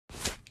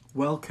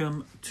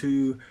Welcome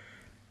to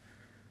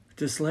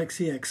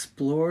Dyslexia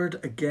Explored.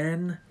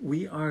 Again,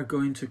 we are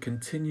going to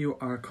continue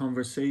our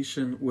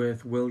conversation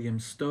with William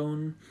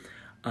Stone,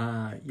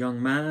 a young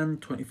man,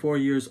 24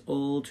 years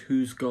old,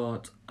 who's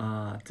got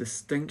a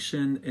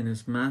distinction in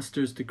his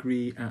master's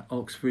degree at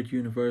Oxford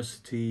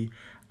University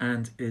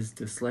and is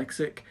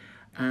dyslexic,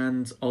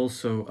 and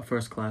also a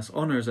first class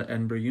honours at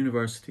Edinburgh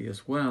University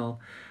as well.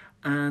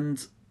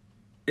 And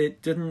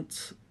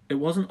it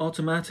wasn't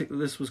automatic that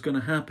this was going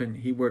to happen.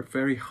 He worked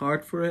very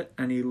hard for it,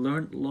 and he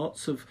learned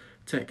lots of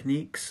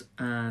techniques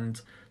and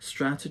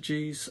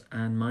strategies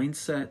and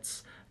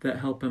mindsets that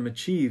help him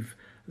achieve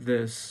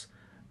this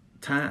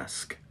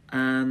task.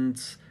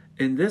 And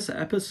in this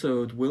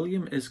episode,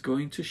 William is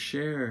going to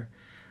share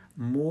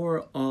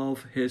more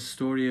of his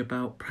story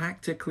about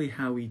practically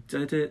how he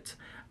did it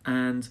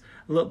and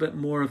a little bit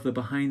more of the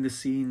behind the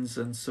scenes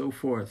and so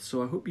forth.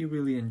 So I hope you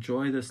really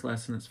enjoy this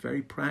lesson. It's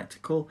very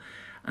practical,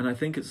 and I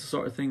think it's the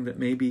sort of thing that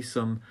maybe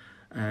some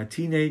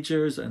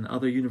teenagers and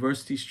other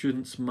university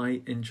students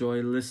might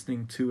enjoy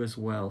listening to as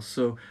well.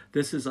 So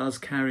this is us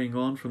carrying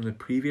on from the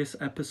previous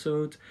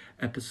episode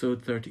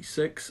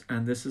 36,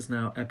 and this is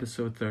now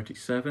episode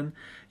 37.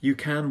 You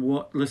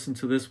can listen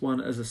to this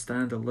one as a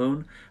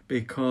standalone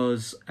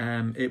because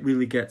it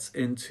really gets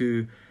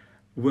into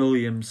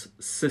William's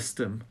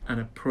system and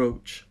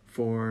approach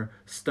for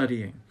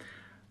studying.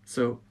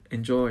 So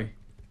enjoy.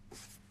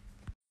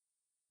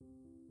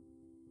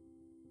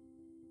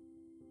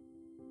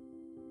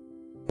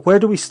 Where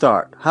do we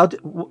start?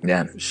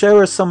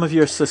 Share us some of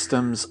your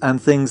systems and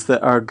things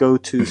that are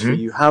go-tos for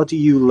you. How do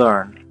you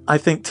learn? I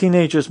think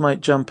teenagers might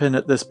jump in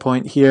at this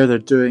point here. They're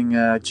doing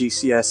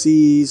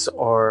GCSEs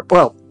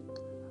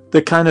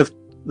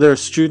there are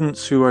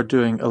students who are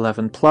doing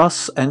 11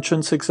 plus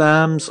entrance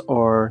exams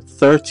or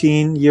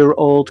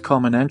 13-year-old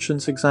common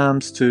entrance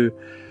exams to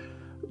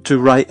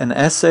write an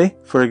essay,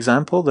 for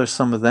example. There's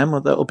some of them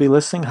that will be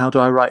listening. How do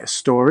I write a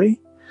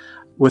story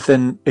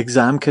within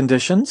exam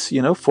conditions?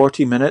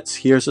 40 minutes,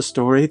 here's a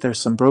story, there's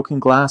some broken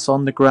glass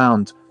on the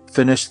ground,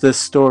 finish this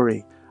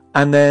story.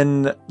 And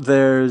then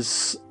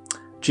there's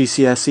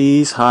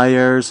GCSEs,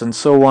 Highers, and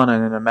so on.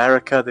 And in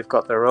America, they've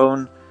got their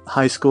own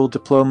high school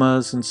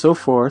diplomas and so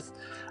forth.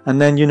 And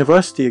then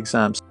university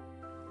exams.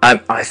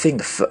 I think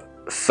the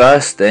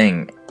first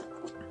thing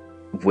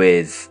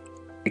with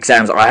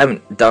exams, I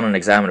haven't done an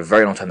exam in a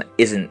very long time that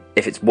isn't,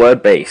 if it's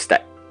word-based,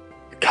 that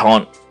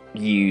can't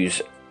use,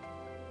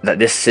 that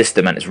this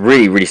system, and it's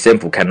really, really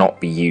simple,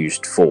 cannot be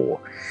used for.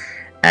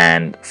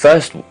 And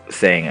first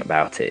thing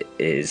about it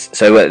is,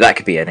 so that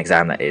could be an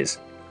exam that is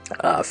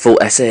a full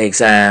essay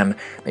exam,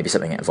 maybe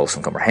something that involves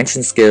some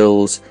comprehension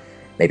skills,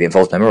 maybe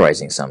involves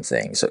memorizing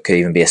something. So it could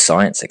even be a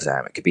science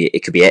exam. It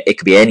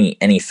could be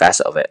any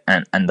facet of it.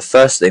 And the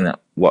first thing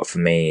that worked for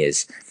me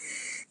is,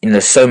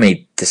 there's so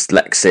many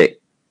dyslexic,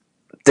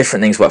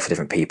 different things work for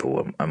different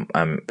people.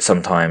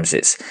 Sometimes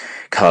it's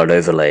colored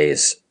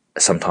overlays.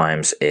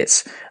 Sometimes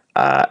it's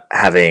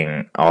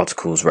having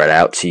articles read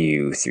out to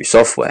you through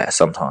software.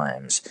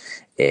 Sometimes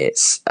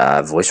it's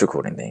voice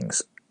recording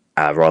things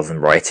rather than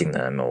writing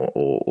them,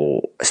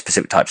 or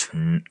specific types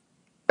of.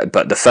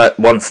 But the first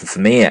one for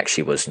me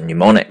actually was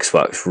mnemonics.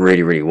 Works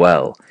really, really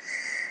well,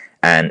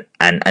 and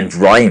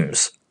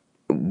rhymes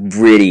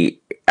really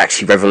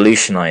actually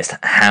revolutionized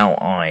how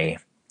I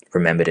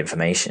remembered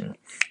information.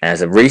 And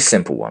it's a really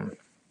simple one,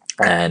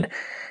 and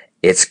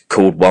it's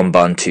called One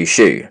Bun Two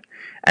Shoe,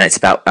 and it's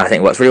about, I think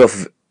it works really well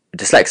for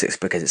dyslexics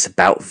because it's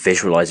about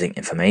visualizing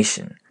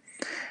information.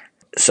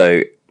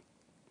 So,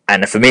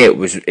 and for me it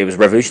was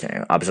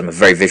revolutionary. I'm a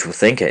very visual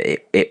thinker.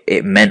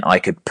 It meant I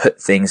could put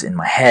things in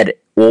my head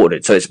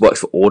ordered. So it works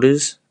for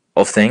orders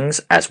of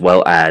things as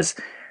well as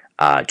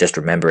just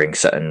remembering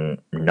certain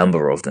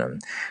number of them.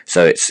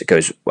 So it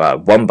goes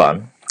one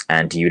bun,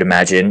 and you'd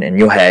imagine in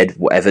your head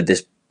whatever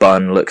this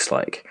bun looks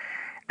like,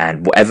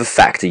 and whatever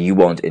factor you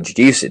want to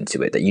introduce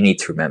into it that you need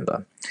to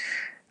remember.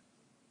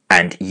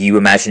 And you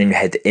imagine in your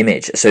head the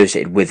image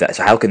associated with that.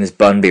 So how can this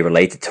bun be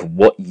related to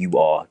what you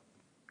are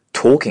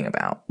talking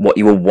about, what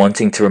you are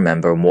wanting to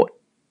remember,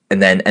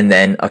 and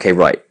then okay,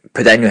 right,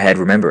 put that in your head,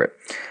 remember it.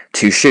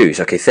 Two shoes,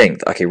 okay,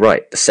 think, okay,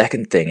 right. The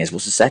second thing is,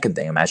 what's the second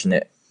thing? Imagine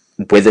it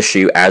with a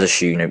shoe, as a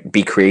shoe.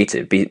 Be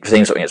creative, think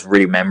something that's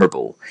really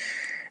memorable.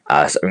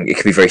 It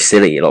could be very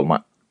silly. A lot of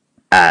my,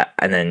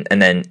 and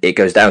then it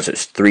goes down. So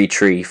it's 3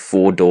 tree,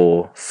 4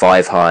 door,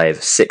 5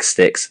 hive, 6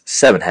 sticks,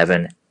 7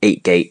 heaven,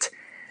 8 gate,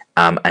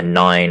 and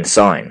 9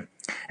 sign.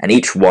 And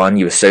each one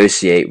you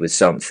associate with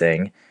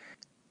something,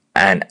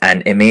 and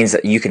it means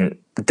that you can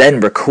then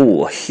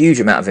recall a huge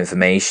amount of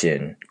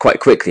information quite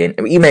quickly. And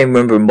you may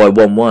remember them by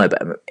one word,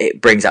 but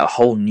it brings out a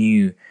whole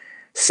new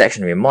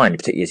section of your mind,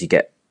 particularly as you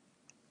get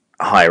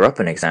higher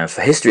up in exams.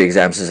 For history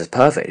exams, this is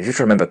perfect. If you're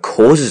trying to remember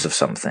causes of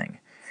something,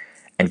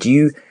 and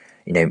you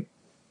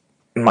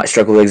might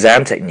struggle with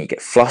exam technique,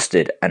 get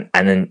flustered, and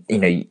then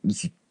you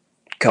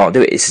can't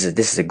do it.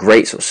 This is a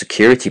great sort of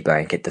security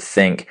blanket to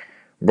think,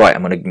 right,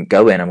 I'm going to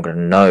go in, I'm going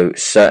to know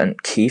certain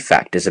key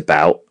factors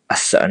about a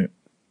certain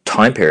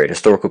time period,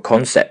 historical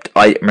concept.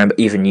 I remember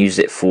even used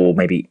it for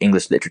maybe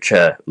English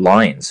literature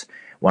lines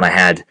when I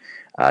had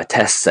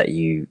tests that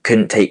you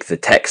couldn't take the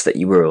text that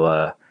you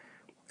were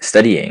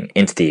studying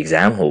into the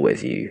exam hall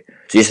with you,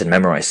 so you just had to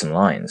memorize some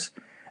lines.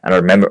 And I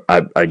remember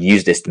I'd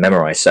use this to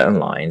memorize certain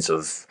lines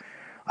of,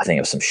 I think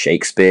it was some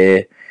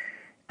Shakespeare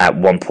at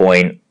one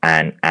point,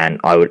 and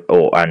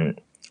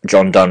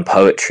John Donne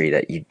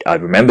poetry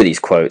I'd remember these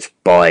quotes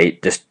by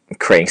just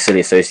creating silly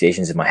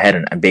associations in my head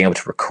and being able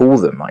to recall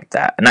them like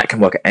that. And that can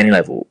work at any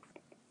level,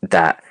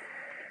 and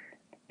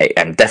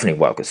definitely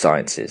work with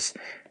sciences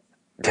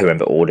to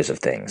remember orders of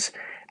things.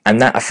 And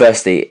that,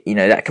 firstly,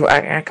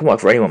 that can work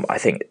for anyone. But I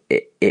think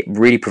it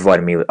really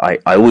provided me with, I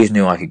always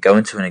knew I could go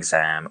into an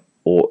exam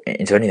or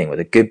into anything with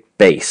a good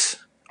base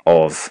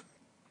of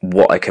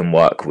what I can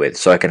work with,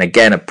 so I can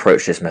again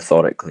approach this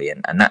methodically,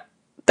 and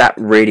that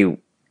really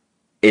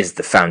is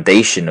the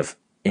foundation of,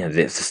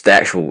 the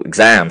actual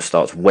exam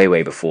starts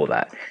way before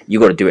that. You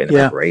got to do it in the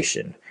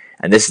preparation,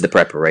 and this is the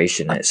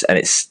preparation. It's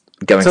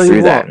going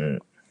through that.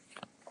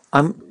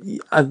 And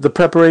the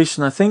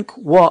preparation. I think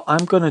what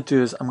I'm going to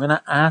do is I'm going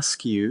to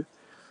ask you.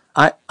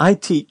 I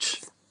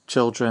teach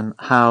children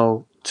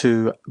how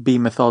to be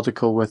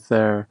methodical with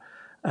their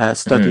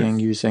studying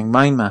using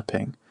mind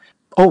mapping.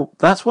 Oh,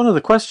 that's one of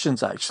the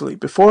questions, actually.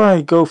 Before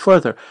I go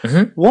further,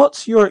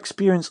 what's your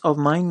experience of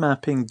mind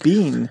mapping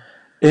been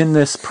in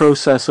this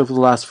process over the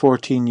last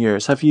 14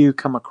 years? Have you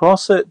come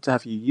across it?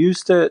 Have you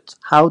used it?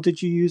 How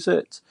did you use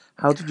it?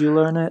 How did you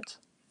learn it?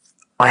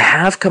 I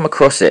have come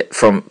across it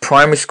from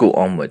primary school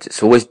onwards.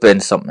 It's always been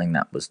something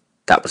that was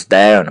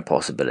there and a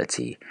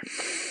possibility.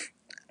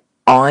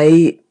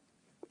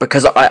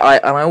 Because I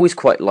always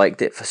quite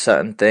liked it for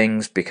certain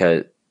things,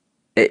 but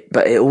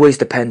it always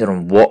depended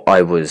on what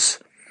I was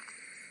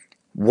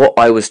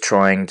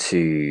trying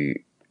to,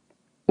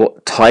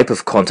 what type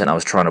of content I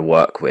was trying to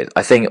work with.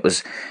 I think it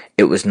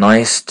was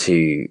nice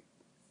to,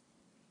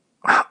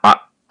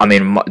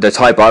 the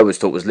type I was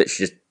taught was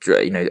literally just,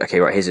 okay,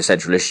 right, here's a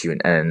central issue,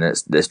 and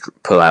let's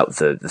pull out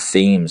the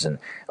themes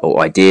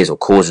or ideas or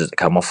causes that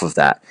come off of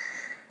that.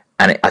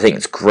 And I think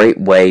it's a great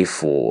way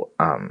for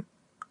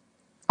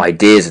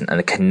ideas and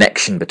a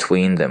connection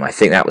between them. I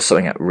think that was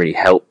something that really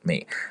helped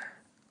me.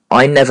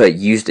 I never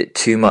used it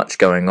too much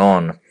going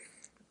on,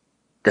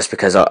 just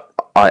because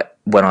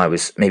when I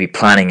was maybe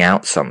planning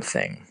out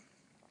something,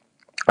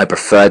 I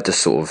preferred to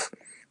sort of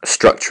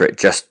structure it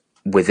just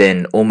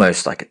within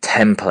almost like a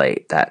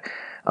template that,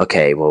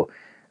 okay, well,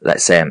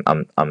 let's say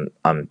I'm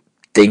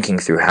thinking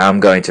through how I'm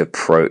going to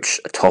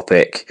approach a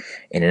topic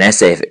in an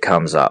essay if it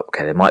comes up.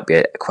 Okay, there might be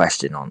a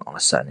question on a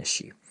certain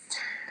issue.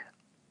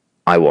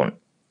 I want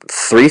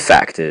 3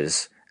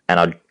 factors,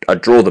 and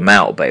I'd draw them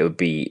out, but it would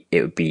be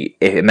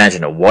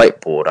imagine a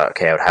whiteboard.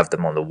 Okay, I would have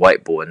them on the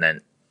whiteboard, and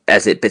then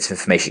as bits of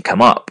information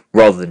come up,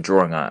 rather than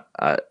drawing a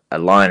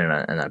line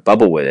and a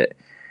bubble with it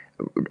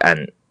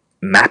and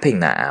mapping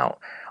that out,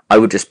 I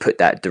would just put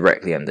that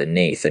directly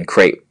underneath and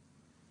create,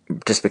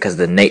 just because of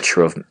the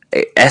nature of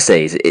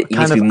essays, it kind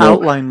needs to of be more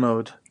outline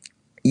mode.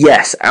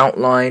 Yes,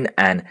 outline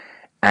and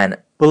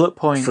bullet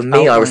point. For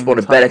me, I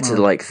responded better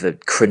to like the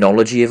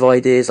chronology of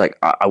ideas. Like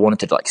I wanted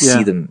to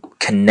see them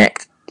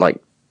connect.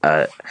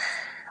 I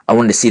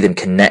wanted to see them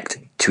connect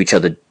to each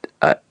other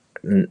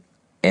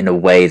in a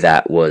way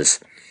that was.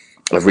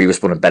 I really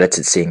responded better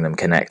to seeing them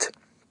connect,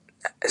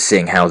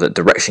 seeing how the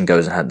direction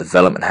goes and how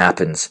development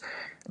happens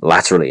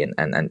laterally,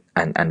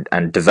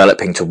 and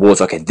developing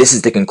towards, okay, this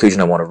is the conclusion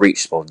I want to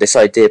reach. Well, this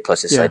idea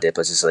plus this idea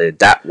plus this idea,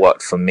 that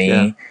worked for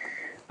me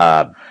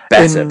better,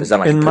 because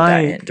then I can put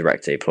that in,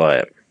 directly apply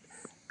it.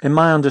 In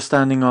my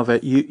understanding of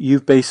it,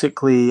 you've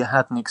basically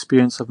had an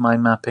experience of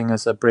mind mapping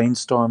as a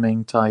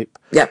brainstorming type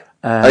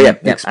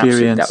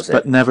experience,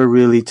 but never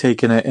really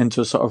taken it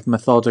into a sort of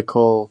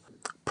methodical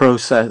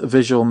process,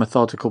 visual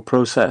methodical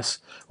process,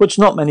 which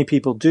not many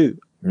people do.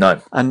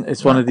 No. And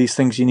it's one of these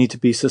things you need to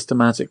be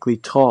systematically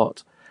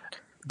taught.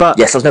 But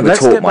yes, I was never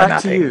taught mind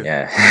mapping.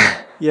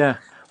 Yeah.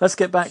 Let's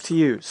get back to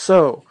you.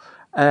 So,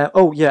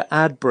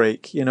 ad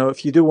break.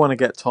 If you do want to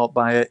get taught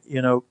by it,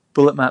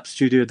 Bullet Map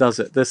Studio does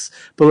it. This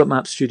Bullet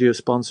Map Studio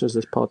sponsors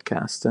this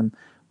podcast, and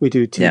we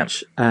do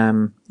teach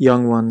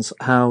young ones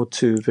how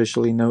to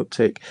visually note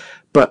take.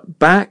 But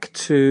back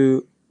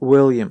to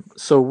William.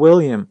 So,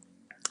 William,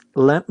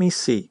 let me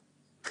see.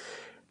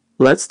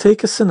 Let's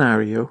take a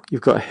scenario.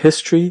 You've got a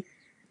history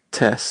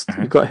test.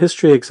 You've got a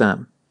history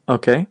exam.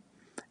 Okay?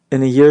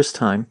 In a year's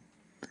time,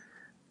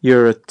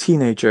 you're a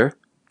teenager.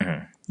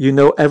 You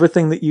know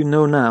everything that you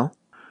know now,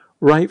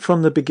 right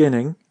from the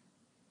beginning,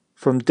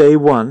 from day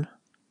one,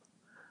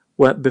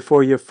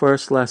 before your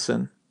first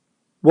lesson.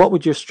 What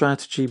would your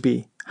strategy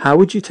be? How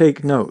would you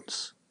take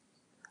notes?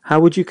 How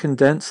would you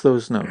condense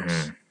those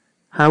notes?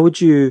 How would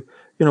you,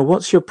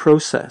 what's your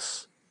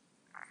process?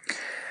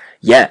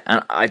 Yeah,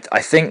 and I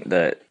think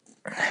that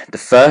the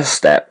first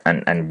step,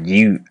 and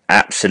you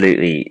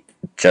absolutely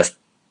just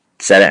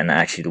said it, and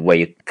actually the way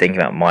you're thinking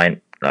about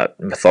mind,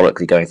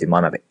 methodically going through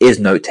mind mapping, is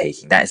note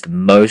taking. That is the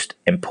most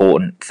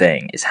important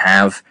thing. Is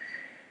have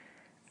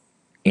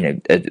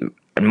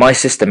And my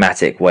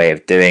systematic way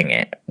of doing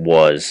it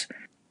was,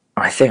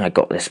 I think I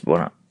got this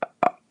one.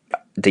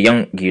 The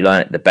younger you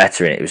learn it, the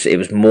better. And it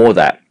was more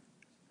that,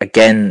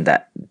 again,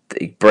 that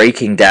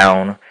breaking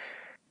down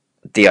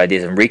the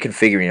ideas and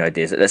reconfiguring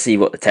ideas. Let's say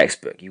you've got the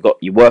textbook.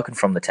 You're working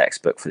from the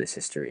textbook for this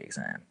history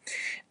exam,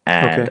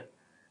 and Okay.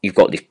 you've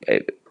got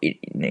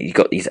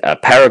these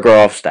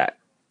paragraphs that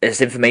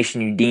there's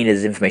information you need,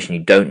 there's information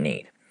you don't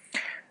need.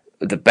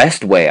 The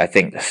best way, I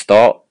think, to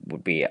start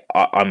would be,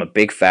 I'm a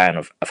big fan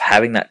of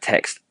having that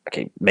text,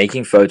 okay,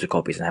 making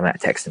photocopies and having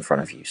that text in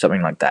front of you,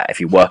 something like that. If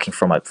you're working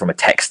from a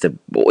text,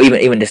 or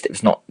even just if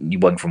it's not you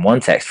working from one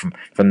text, from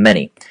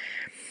many,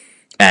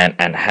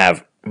 and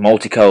have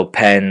multicolored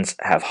pens,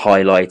 have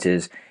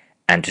highlighters,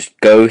 and just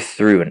go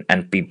through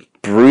and be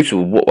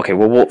brutal. What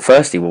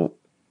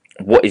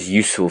is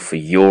useful for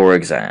your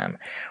exam?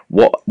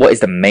 What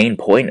is the main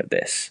point of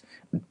this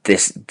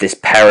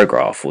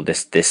paragraph, or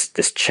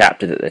this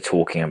chapter that they're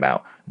talking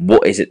about?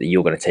 What is it that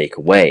you're going to take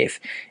away?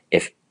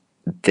 If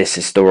this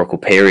historical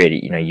period,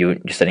 you're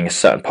studying a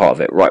certain part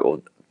of it, right?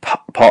 Well,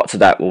 parts of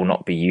that will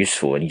not be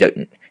useful, and you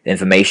don't the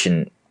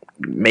information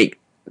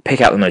pick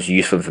out the most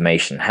useful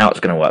information, how it's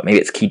going to work. Maybe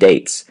it's key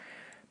dates.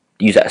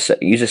 Use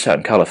a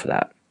certain color for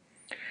that.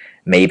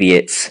 Maybe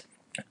it's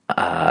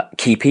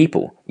key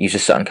people. Use a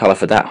certain color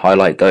for that.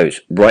 Highlight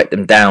those. Write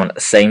them down at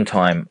the same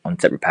time on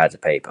separate pads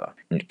of paper.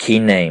 Key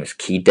names,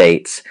 key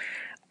dates.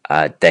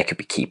 There could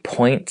be key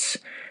points,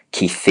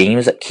 key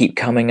themes that keep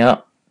coming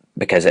up.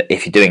 Because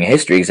if you're doing a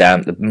history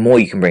exam, the more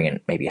you can bring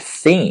in maybe a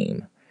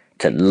theme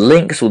to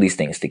links all these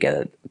things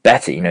together,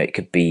 better. It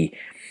could be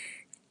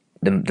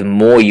the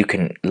more you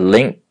can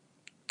link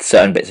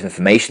certain bits of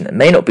information that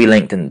may not be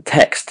linked in the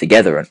text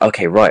together, and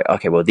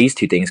well, these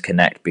two things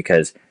connect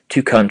because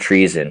two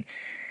countries in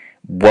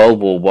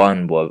World War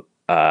One were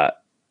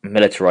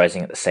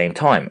militarizing at the same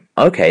time.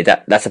 Okay,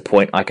 that's a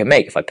point I can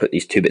make. If I put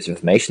these two bits of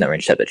information that are in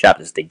separate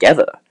chapters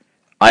together,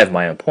 I have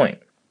my own point.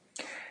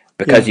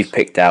 Because you've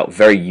picked out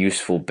very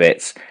useful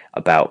bits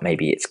about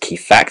maybe it's key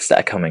facts that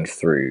are coming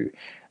through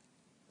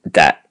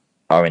that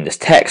are in this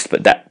text,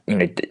 but that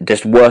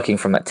just working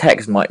from that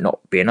text might not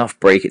be enough.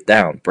 Break it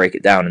down,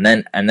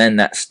 and then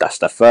that's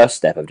the first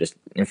step of just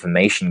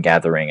information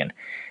gathering,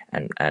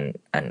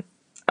 and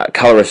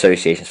color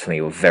associations for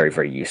me were very,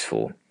 very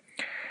useful,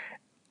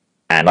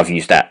 and I've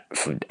used that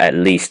for at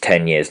least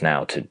 10 years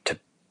now to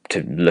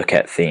look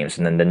at themes.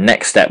 And then the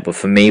next step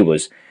for me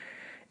was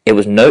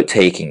note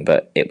taking,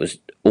 but it was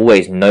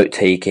always note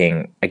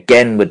taking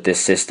again with this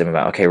system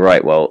about, okay,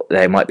 right, well,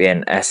 there might be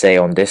an essay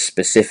on this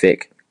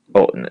specific,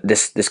 or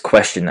this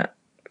question that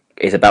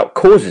is about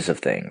causes of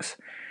things.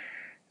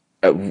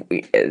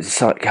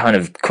 Kind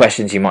of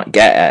questions you might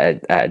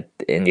get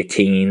in your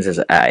teens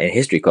in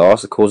history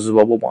class, the causes of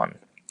World War One,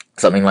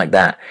 something like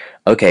that.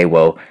 Okay,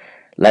 well,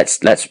 let's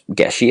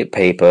get a sheet of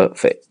paper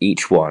for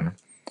each one,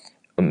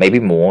 or maybe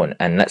more,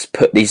 and let's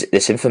put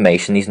this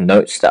information, these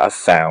notes that I've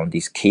found,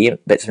 these key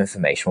bits of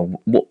information.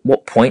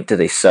 What point do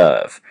they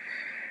serve?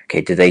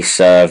 Okay, do they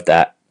serve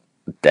that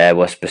there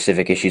were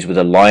specific issues with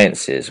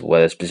alliances? Were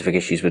there specific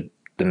issues with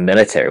the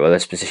military? Were there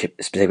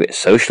specific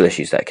social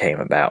issues that came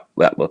about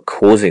that were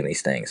causing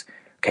these things?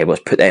 Okay, well,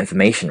 let's put that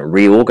information,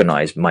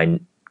 reorganize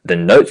the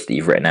notes that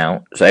you've written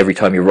out. So every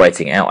time you're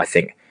writing out, I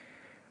think,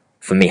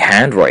 for me,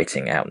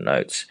 handwriting out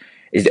notes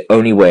is the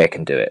only way I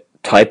can do it.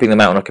 Typing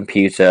them out on a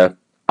computer,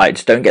 I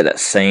just don't get that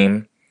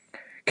same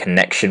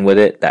connection with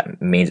it.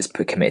 That means it's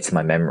committed to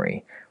my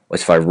memory.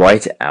 Whereas if I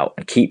write it out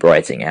and keep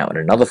writing out in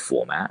another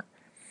format,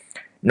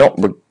 you're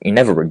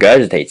never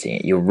regurgitating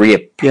it. You're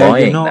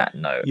reapplying that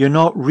note. You're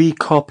not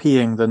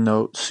recopying the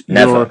notes.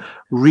 Never. You're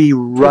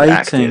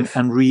rewriting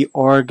and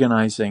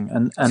reorganizing,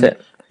 and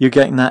you're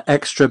getting that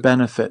extra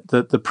benefit,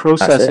 the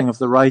processing of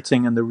the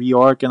writing and the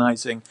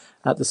reorganizing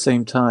at the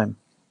same time.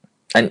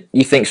 And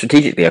you think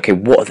strategically, okay,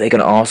 what are they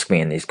going to ask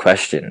me in these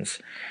questions?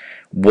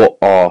 What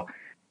are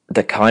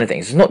the kind of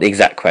things? It's not the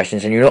exact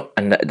questions,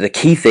 and the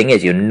key thing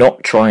is you're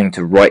not trying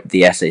to write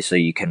the essay so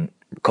you can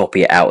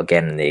copy it out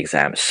again in the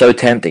exam. It's so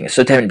tempting. It's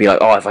so tempting to be like,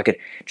 oh, if I could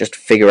just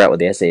figure out what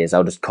the essay is,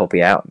 I'll just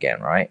copy it out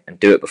again, right? And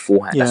do it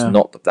beforehand. Yeah.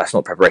 That's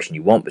not preparation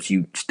you want, but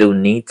you still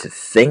need to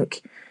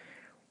think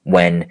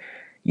when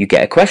you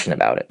get a question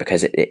about it,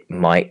 because it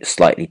might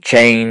slightly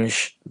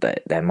change.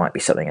 There might be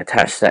something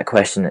attached to that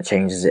question that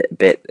changes it a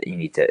bit. That you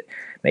need to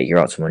make your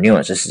answer more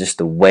nuanced. This is just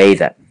the way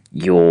that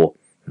your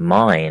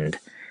mind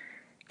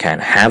can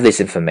have this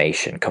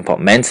information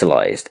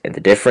compartmentalized into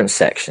different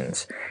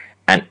sections,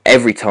 and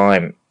every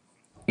time,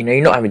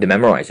 you're not having to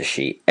memorize a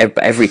sheet.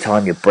 Every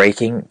time you're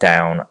breaking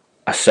down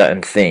a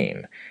certain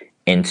theme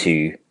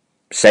into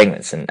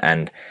segments,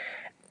 and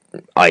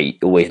I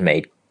always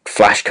made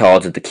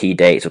flashcards of the key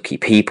dates or key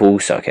people.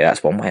 So okay,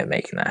 that's one way of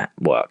making that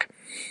work.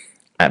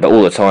 But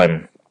all the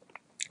time,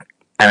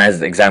 and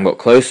as the exam got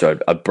closer,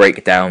 I'd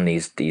break down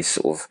these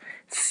sort of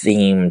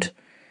themed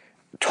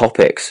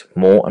topics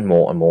more and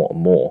more and more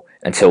and more,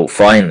 until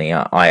finally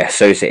I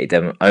associated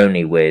them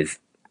only with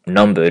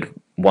numbered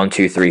 1,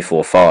 2, 3,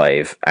 4,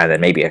 5, and then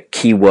maybe a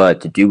key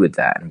word to do with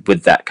that. And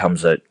with that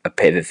comes a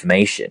bit of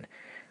information.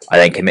 I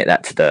then commit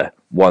that to the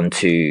one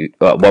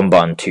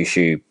bun, two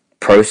shoe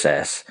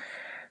process,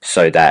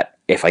 so that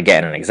if I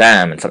get in an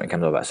exam and something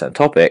comes up about a certain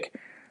topic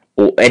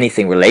or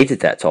anything related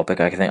to that topic,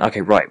 I can think,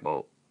 okay, right,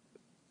 well,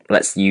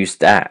 let's use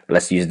that.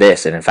 Let's use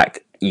this. And in fact,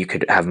 you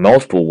could have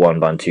multiple one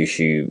bun, two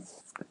shoe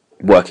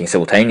working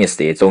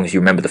simultaneously as long as you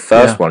remember the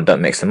first one,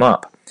 don't mix them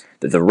up.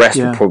 That the rest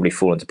will probably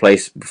fall into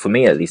place. For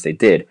me, at least, they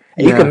did.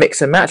 And you can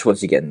mix and match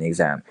once you get in the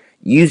exam.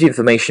 Use the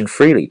information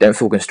freely. Don't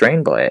feel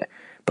constrained by it.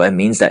 But it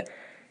means that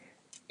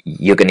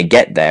you're going to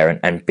get there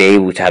and be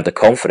able to have the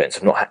confidence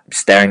of not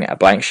staring at a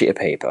blank sheet of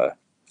paper,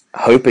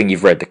 hoping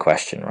you've read the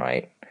question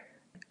right,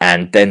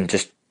 and then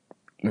just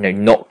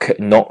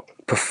not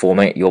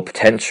performing at your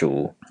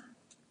potential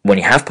when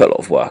you have put a lot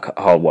of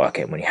hard work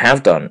in, when you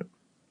have done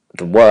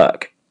the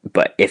work.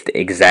 But if the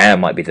exam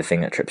might be the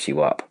thing that trips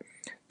you up,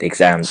 the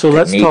exam so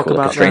let's talk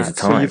about that. Of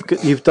time.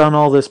 So you've done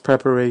all this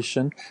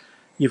preparation,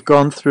 you've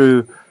gone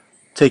through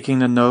taking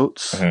the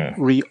notes,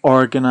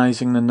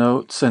 reorganizing the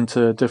notes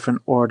into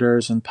different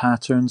orders and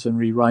patterns and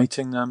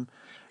rewriting them.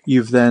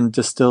 You've then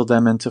distilled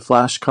them into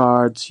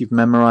flashcards. You've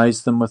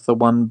memorized them with the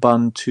one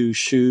bun, two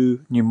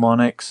shoe,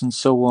 mnemonics, and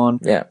so on.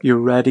 Yeah. You're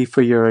ready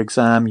for your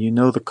exam. You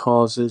know the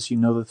causes, you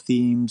know the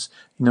themes,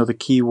 you know the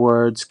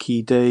keywords,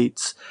 key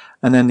dates,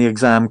 and then the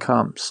exam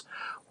comes.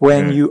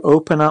 When you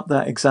open up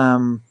that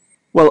exam,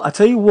 well, I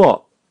tell you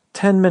what,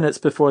 10 minutes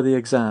before the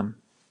exam.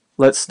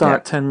 Let's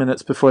start 10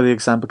 minutes before the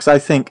exam, because I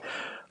think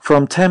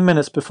from 10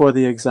 minutes before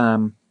the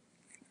exam,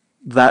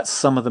 that's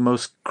some of the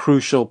most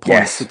crucial points.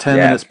 Yes, the 10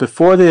 minutes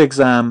before the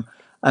exam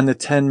and the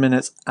 10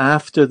 minutes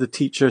after the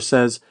teacher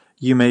says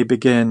you may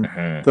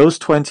begin. Those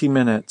 20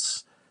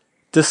 minutes.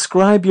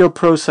 Describe your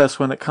process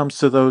when it comes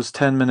to those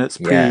 10 minutes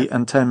pre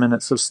and 10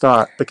 minutes of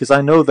start, because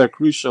I know they're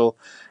crucial,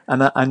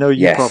 and I know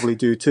you probably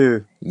do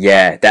too.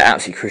 Yeah, they're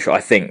absolutely crucial.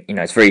 I think,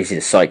 it's very easy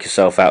to psych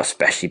yourself out,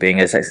 especially being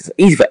it's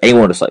easy for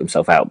anyone to psych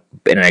themselves out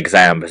in an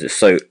exam because it's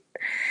so,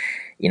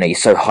 you're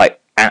so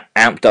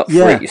amped up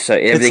for it. You're so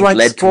everything's like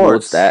led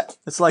sports. Towards that.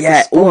 It's like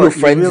all your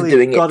friends are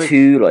doing it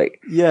too. Like,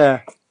 you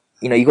got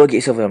to get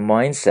yourself in a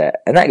mindset,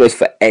 and that goes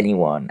for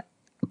anyone.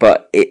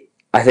 But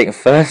I think the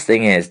first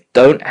thing is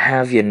don't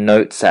have your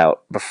notes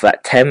out before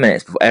that 10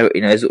 minutes before.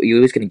 You're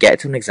always going to get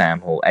to an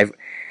exam hall. There's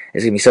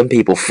going to be some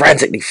people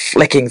frantically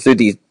flicking through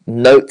these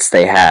notes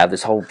they have,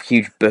 this whole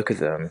huge book of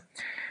them.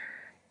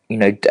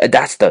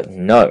 That's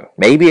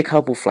maybe a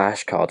couple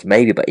flashcards,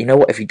 maybe, but you know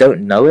what? If you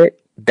don't know it,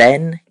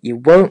 then you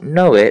won't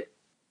know it.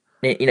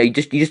 You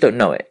just don't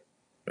know it.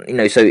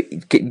 So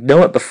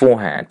know it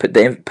beforehand. Put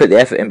the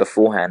effort in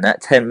beforehand.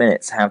 That 10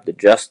 minutes have to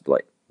just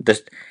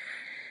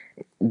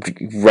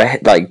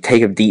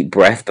take a deep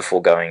breath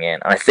before going in.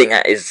 And I think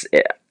that is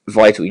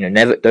vital. You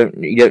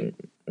don't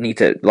need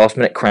to last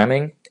minute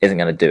cramming isn't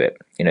going to do it.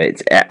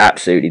 It's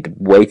absolutely the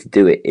way to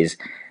do it is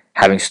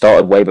having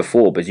started way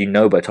before, because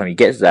by the time you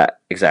get to that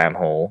exam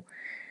hall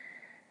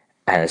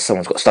and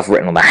someone's got stuff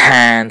written on their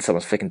hand,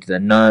 someone's flicking through their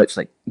notes,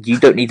 you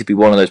don't need to be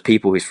one of those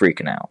people who's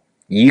freaking out.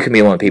 You can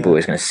be one of the people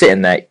who's going to sit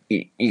in there.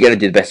 You're going to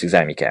do the best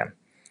exam you can,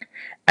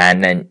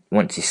 and then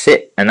once you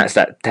sit, and that's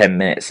that 10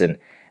 minutes, and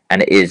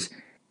it is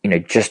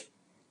just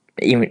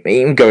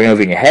even going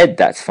over in your head,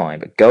 that's fine,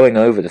 but going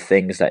over the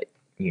things that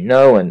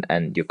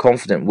and you're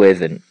confident with,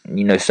 and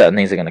certain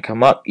things are going to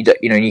come up. You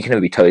can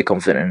never be totally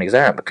confident in an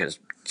exam because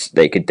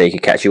they could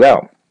catch you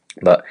out.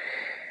 But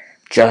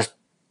just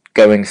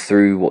going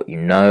through what you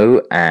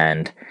know,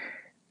 and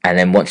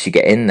then once you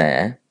get in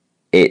there,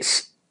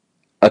 it's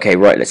okay.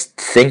 Right, let's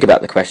think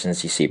about the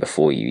questions you see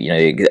before you.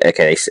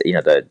 Okay,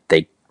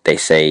 they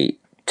say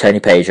turn your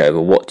page over.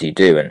 What do you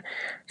do? And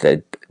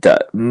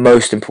the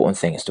most important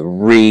thing is to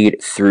read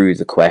through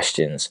the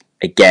questions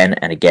again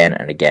and again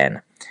and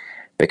again.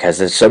 Because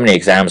there's so many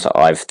exams that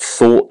I've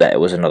thought that it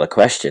was another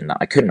question that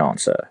I couldn't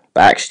answer,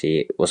 but actually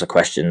it was a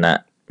question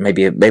that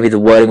maybe the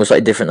wording was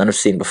slightly different than I've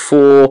seen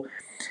before.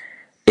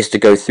 Is to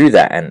go through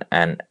that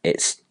and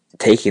it's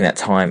taking that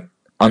time,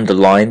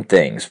 underline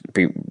things,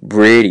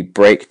 really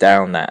break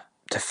down that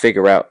to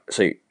figure out.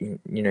 So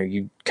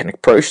you can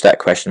approach that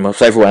question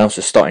whilst everyone else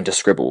is starting to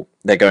scribble.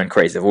 They're going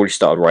crazy. They've already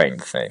started writing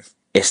the thing.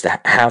 It's to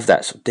have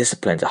that sort of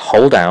discipline to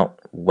hold out,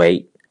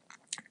 wait,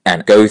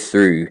 and go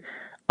through,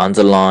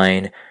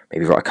 underline.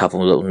 Maybe write a couple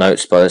of little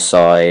notes by the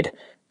side.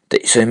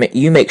 So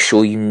you make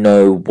sure you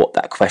know what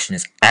that question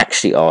is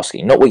actually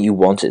asking, not what you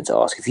want it to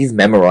ask. If you've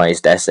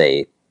memorized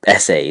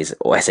essays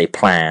or essay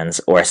plans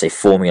or essay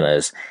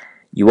formulas,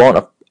 you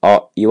aren't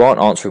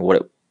answering what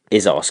it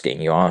is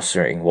asking. You're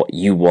answering what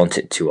you want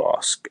it to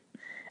ask,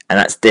 and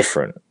that's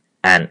different.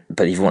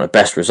 But if you want the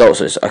best results,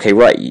 so it's okay,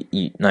 right?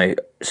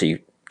 So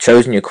you've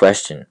chosen your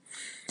question.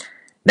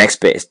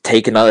 Next bit is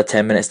take another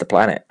 10 minutes to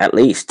plan it. At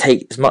least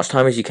take as much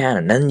time as you can,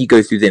 and then you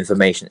go through the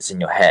information that's in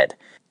your head,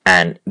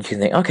 and you can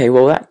think, okay,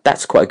 well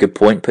that's quite a good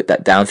point. Put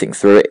that down, think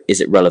through it. Is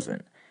it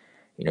relevant?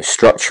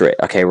 Structure it.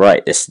 Okay,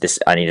 right. This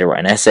I need to write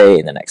an essay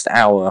in the next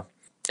hour.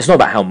 It's not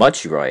about how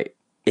much you write.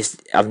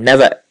 I've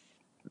never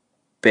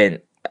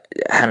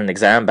had an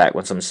exam back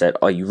when someone said,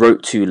 "Oh, you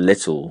wrote too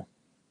little."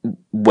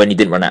 when you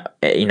didn't run out,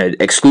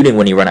 excluding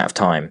when you run out of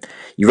time,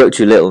 you wrote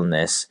too little in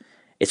this.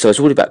 So it's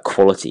all about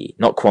quality,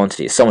 not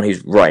quantity. It's someone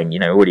who's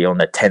writing, already on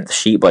their 10th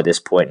sheet by this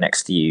point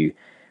next to you,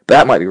 but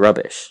that might be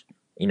rubbish.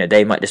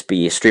 They might just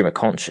be a stream of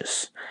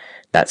conscious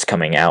that's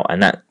coming out,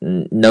 and that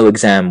no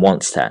exam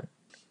wants that.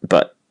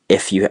 But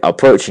if you are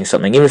approaching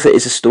something, even if it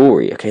is a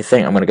story, okay,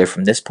 I'm going to go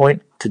from this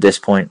point to this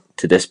point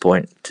to this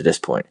point to this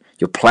point.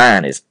 Your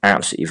plan is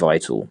absolutely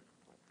vital.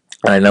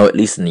 And I know at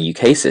least in the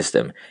UK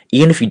system,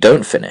 even if you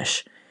don't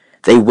finish,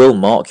 they will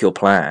mark your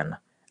plan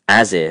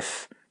as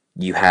if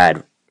you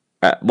had,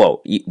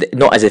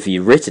 not as if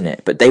you've written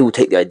it, but they will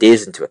take the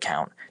ideas into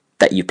account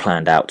that you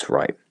planned out to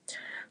write.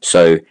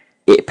 So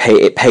it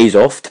pays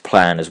off to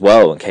plan as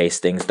well in case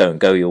things don't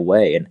go your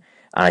way. And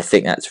I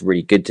think that's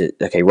really good to,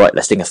 okay, right,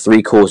 let's think of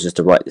 3 courses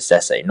to write this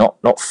essay,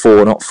 not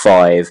 4, not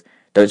 5.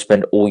 Don't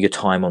spend all your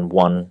time on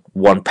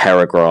one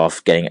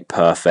paragraph getting it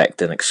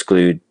perfect and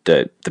exclude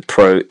the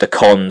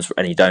cons,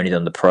 and you don't need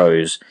on the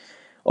pros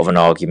of an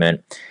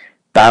argument.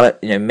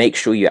 Make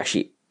sure you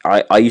actually.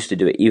 I used to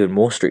do it even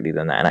more strictly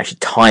than that, and actually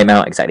time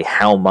out exactly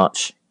how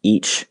much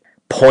each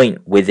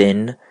point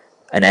within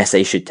an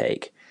essay should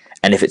take.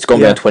 And if it's gone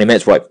beyond 20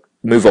 minutes, right,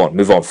 move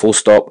on, full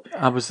stop.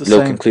 I was the little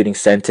same. Concluding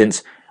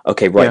sentence.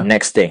 Okay, right,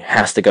 next thing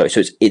has to go.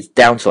 So it's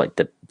down to like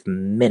the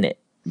minute.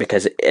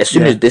 Because as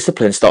soon as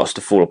discipline starts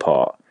to fall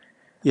apart,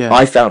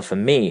 I found for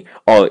me,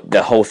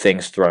 the whole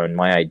thing's thrown.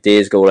 My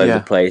ideas go all over the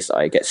place.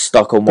 I get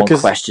stuck on one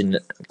question,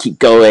 keep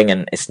going,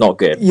 and it's not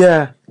good.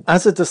 Yeah,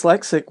 as a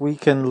dyslexic, we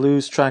can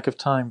lose track of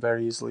time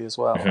very easily as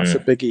well. That's a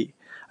biggie.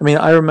 I mean,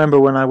 I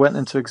remember when I went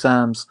into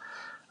exams,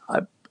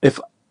 if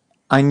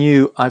I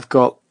knew I've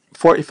got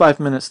 45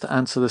 minutes to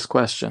answer this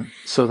question,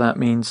 so that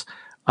means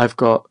I've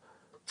got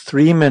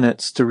 3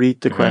 minutes to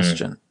read the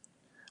question.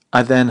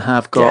 I then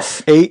have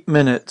got 8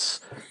 minutes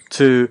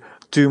to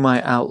do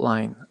my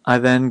outline. I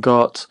then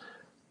got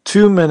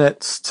 2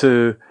 minutes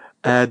to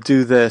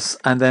do this,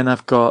 and then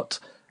I've got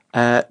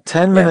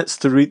 10 minutes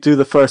to do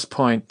the first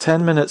point,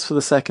 10 minutes for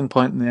the second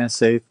point in the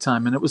essay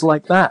time, and it was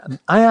like that. And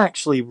I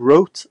actually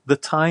wrote the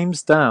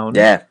times down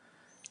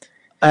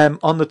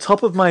on the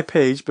top of my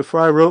page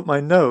before I wrote my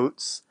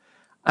notes.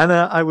 And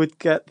I would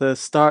get the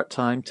start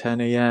time,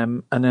 10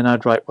 a.m., and then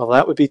I'd write, well,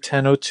 that would be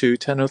 10:02,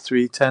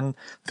 10:03,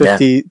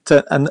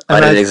 10:50. And I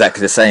did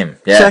exactly the same.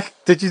 Yeah. Check.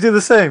 Did you do the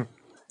same?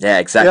 Yeah,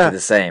 exactly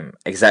the same.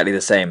 Exactly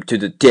the same. To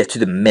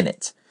the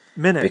minute.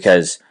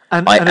 Because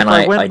if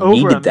I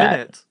needed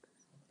that.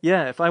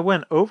 If I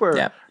went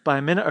over by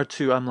a minute or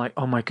two, I'm like,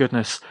 oh my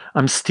goodness,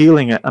 I'm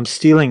stealing it. I'm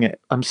stealing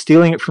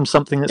it from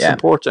something that's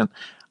important.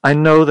 I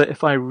know that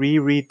if I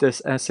reread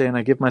this essay and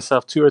I give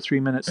myself 2 or 3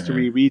 minutes to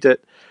reread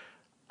it,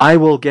 I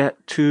will get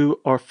 2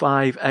 or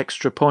 5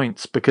 extra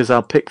points because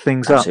I'll pick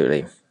things up.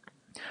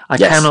 I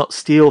cannot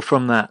steal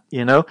from that,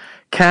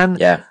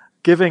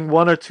 giving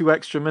 1 or 2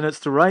 extra minutes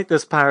to write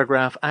this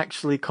paragraph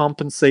actually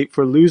compensate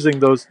for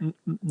losing those?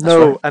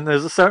 No. Right. And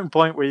there's a certain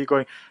point where you're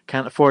going,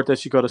 can't afford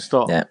this, you got to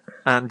stop. Yeah.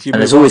 And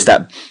there's always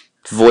that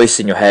voice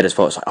in your head as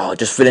well. It's like,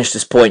 just finish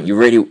this point. You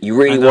really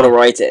want to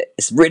write it.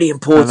 It's really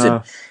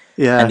important.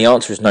 Yeah. And the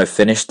answer is no.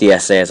 Finish the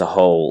essay as a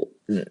whole.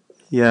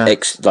 Yeah.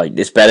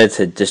 It's better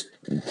to just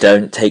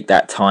don't take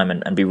that time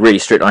and be really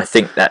strict. And I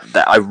think that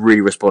I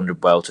really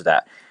responded well to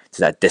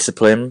that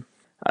discipline,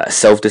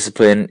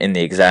 self-discipline in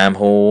the exam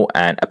hall,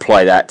 and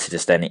apply that to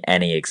just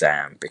any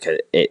exam, because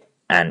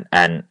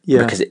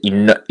because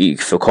you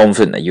feel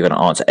confident that you're going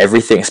to answer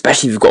everything,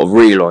 especially if you've got a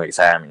really long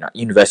exam.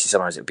 University,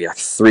 sometimes it would be like a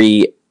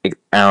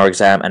 3-hour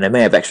exam, and they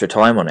may have extra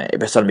time on it.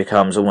 It suddenly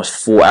becomes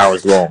almost 4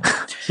 hours long.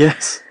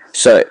 Yes.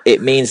 So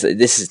it means that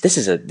this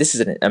is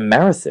a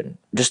marathon,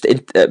 just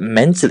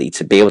mentally,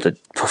 to be able to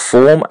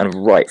perform and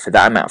write for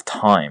that amount of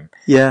time.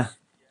 Yeah.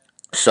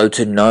 So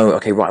to know,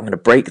 okay, right, I'm going to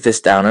break this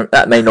down, and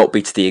that may not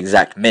be to the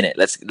exact minute.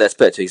 Let's put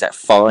it to the exact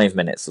 5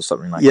 minutes or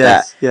something like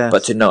that. Yes.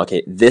 But to know, okay,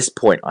 at this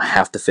point, I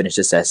have to finish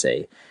this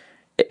essay.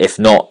 If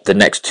not, the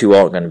next 2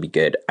 aren't going to be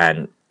good,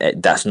 and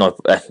that's not.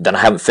 Then I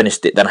haven't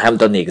finished it. Then I haven't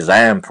done the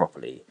exam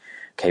properly.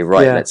 Okay,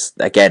 right. Yeah. Let's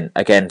again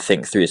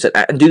think through this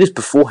and do this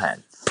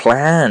beforehand.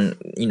 Plan,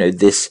 that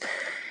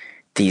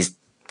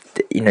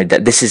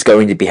this is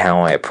going to be how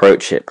I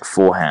approach it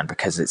beforehand,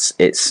 because it's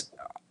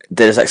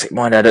the dyslexic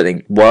mind, I don't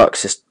think,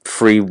 works just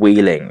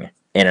freewheeling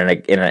in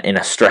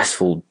a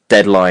stressful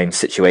deadline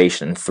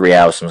situation. In 3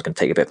 hours, someone's going to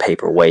take a bit of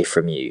paper away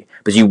from you,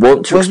 but you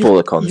want to explore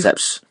the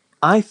concepts.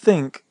 I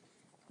think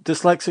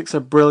dyslexics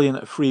are brilliant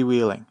at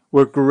freewheeling.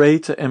 We're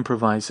great at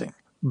improvising,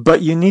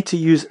 but you need to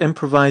use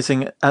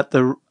improvising at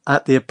the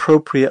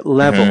appropriate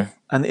level. Mm-hmm.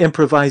 And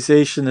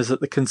improvisation is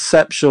at the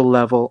conceptual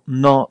level,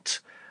 not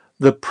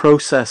the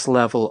process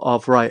level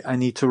of, right, I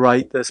need to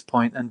write this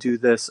point and do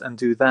this and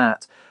do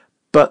that.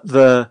 But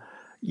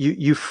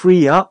you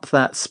free up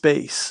that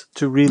space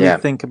to really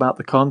think about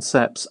the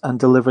concepts and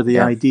deliver the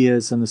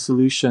ideas and the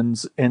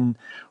solutions in,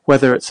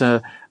 whether it's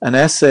an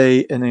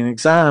essay in an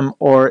exam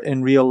or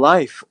in real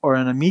life or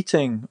in a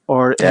meeting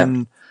or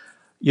in,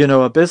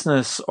 a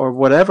business or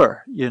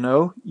whatever.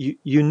 You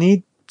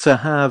need to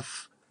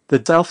have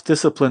the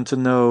self-discipline to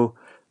know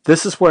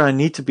this is where I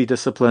need to be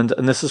disciplined,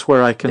 and this is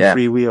where I can Yeah.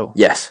 freewheel.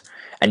 Yes.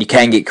 And you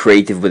can get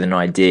creative with an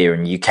idea,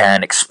 and you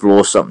can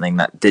explore something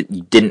that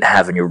you didn't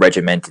have in your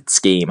regimented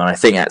scheme. And I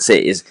think that's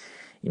it. Is,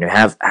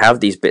 have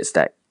these bits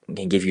that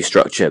can give you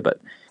structure, but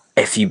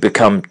if you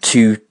become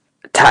too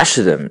attached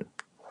to them,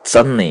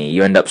 suddenly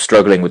you end up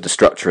struggling with the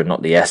structure and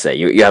not the essay.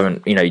 You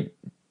haven't,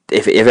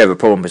 if you have a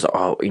problem, it's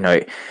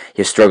like,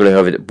 you're struggling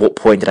over what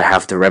point did I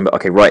have to remember?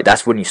 Okay, right.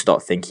 That's when you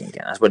start thinking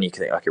again. That's when you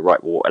can think, okay,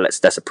 right. Well,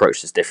 let's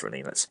approach this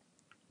differently.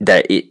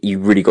 You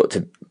really got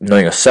to know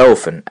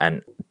yourself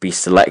and be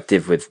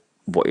selective with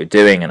what you're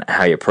doing and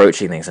how you're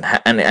approaching things,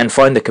 and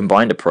find the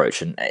combined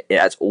approach. And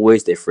it's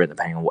always different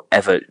depending on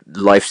whatever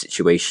life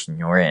situation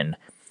you're in,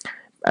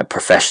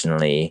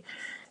 professionally,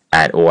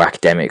 or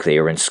academically,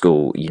 or in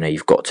school.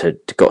 You've got to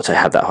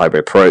have that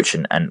hybrid approach.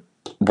 And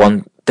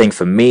one thing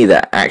for me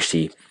that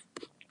actually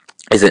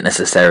isn't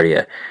necessarily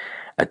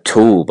a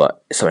tool,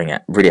 but something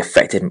that really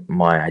affected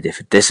my idea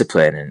for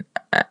discipline.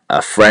 And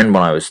a friend,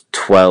 when I was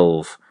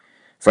 12,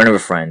 a friend of a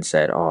friend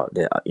said, "Oh,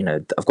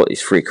 I've got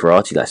these free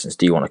karate lessons.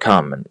 Do you want to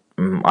come?" And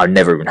I'd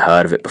never even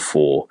heard of it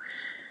before.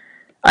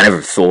 I never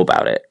thought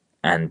about it.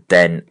 And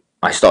then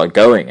I started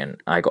going,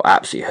 and I got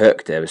absolutely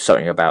hooked. There was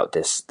something about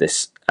this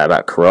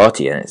about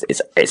karate, and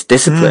it's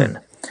discipline,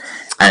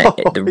 and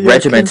the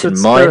regimented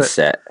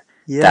mindset.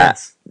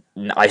 Yes.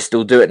 That I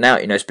still do it now.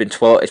 It's been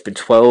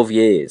 12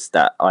 years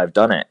that I've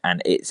done it,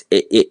 and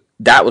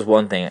that was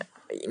one thing.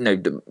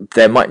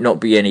 There might not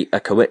be a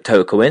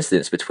total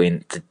coincidence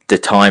between the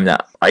time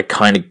that I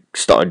kind of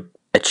started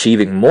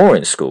achieving more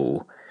in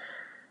school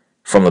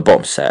from the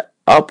bottom set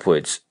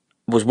upwards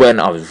was when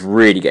I was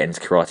really getting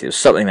into karate. It was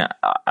something that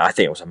I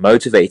think it was a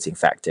motivating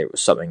factor. It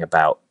was something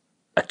about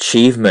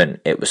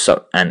achievement. It was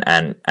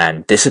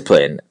and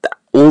discipline that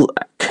all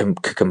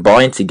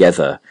combined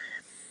together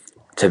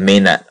to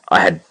mean that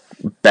I had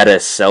better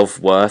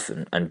self-worth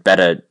and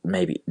better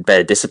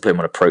discipline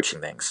when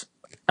approaching things.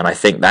 And I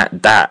think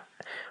that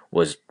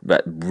was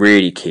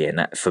really key. And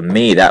that, for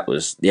me,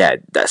 that's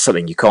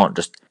something you can't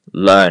just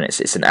learn.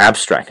 It's an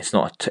abstract. It's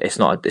not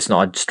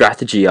a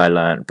strategy I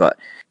learned, but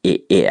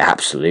it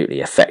absolutely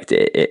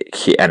affected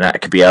it. And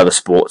that could be other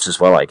sports as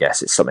well. I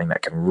guess it's something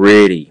that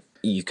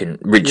you can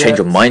really change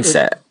your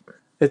mindset.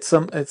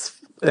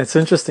 It's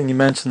interesting you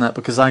mentioned that,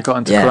 because I got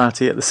into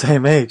karate at the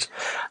same age.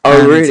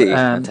 Oh, really?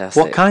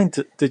 Fantastic. What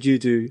kind did you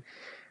do?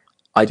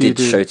 I did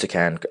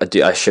Shotokan. I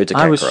Shotokan.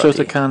 I was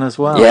karate. Shotokan as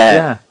well. Yeah.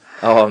 Yeah.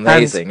 Oh,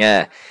 amazing!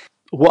 And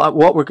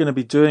what we're going to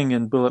be doing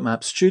in Bullet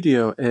Map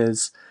Studio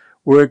is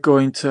we're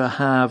going to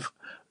have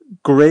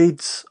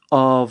grades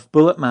of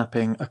bullet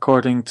mapping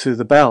according to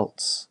the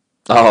belts.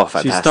 Oh,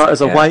 fantastic! So you start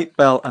as a white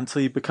belt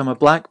until you become a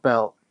black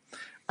belt.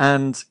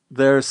 And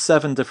there's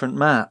 7 different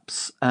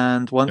maps,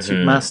 and once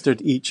you've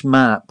mastered each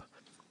map,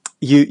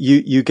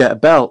 you get a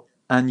belt,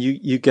 and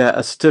you get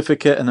a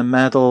certificate and a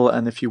medal,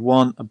 and if you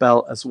want, a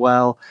belt as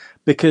well.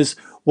 Because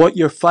what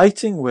you're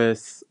fighting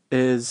with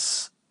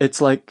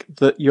it's like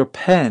your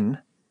pen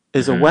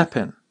is a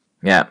weapon.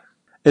 Yeah.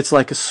 It's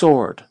like a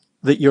sword,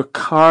 that you're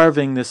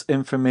carving this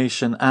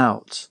information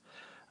out,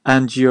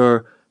 and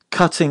you're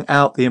cutting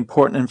out the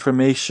important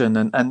information,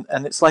 and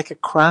it's like a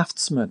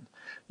craftsman,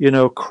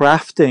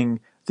 crafting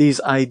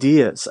these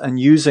ideas and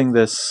using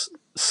this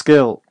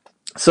skill.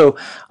 So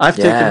I've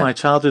taken my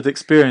childhood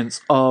experience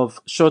of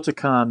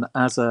Shotokan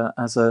as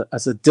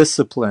a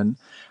discipline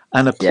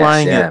and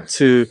applying it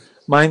to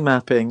mind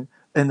mapping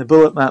in the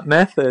bullet map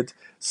method,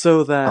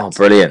 so that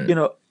brilliant.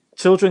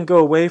 Children go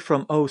away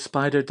from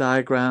spider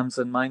diagrams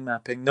and mind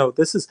mapping. No,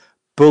 this is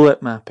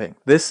bullet mapping.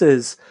 This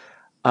is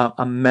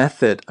a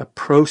method, a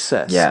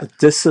process, a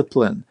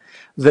discipline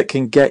that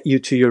can get you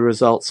to your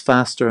results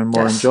faster and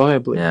more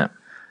enjoyably. Yeah.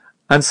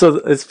 And so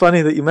it's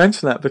funny that you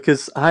mention that,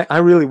 because I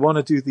really want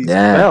to do these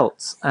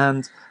belts.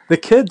 And the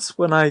kids,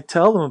 when I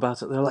tell them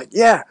about it, they're like,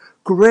 "Yeah,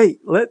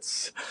 great,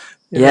 let's."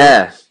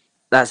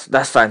 That's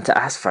fantastic.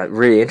 That's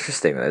really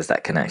interesting. There's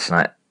that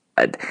connection.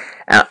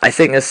 I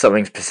think there's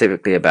something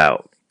specifically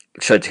about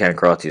Shotokan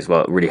karate as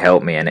well. It really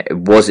helped me, and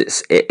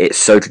it's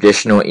so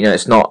traditional.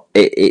 It's not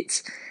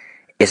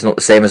the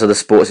same as other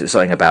sports. It's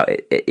something about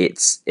it.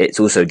 It's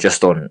also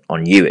just on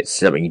you. It's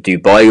something you do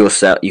by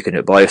yourself. You can do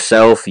it by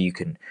yourself. You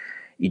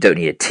don't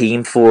need a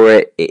team for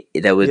it.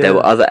 There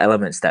were other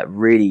elements that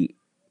really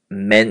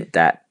meant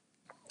that.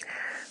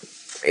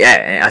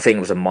 Yeah, I think it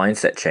was a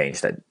mindset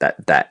change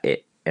that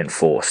it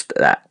enforced,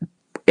 that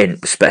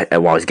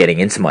while I was getting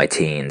into my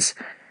teens,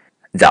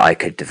 that I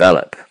could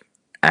develop.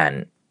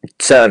 And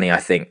certainly I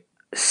think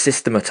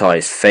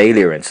systematized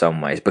failure in some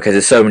ways, because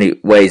there's so many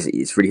ways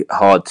it's really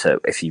hard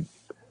to, if you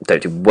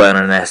don't do well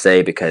on an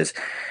essay because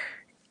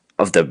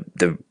of the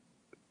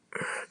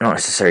not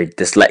necessarily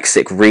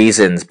dyslexic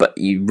reasons, but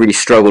you really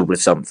struggled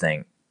with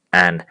something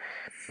and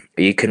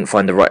you couldn't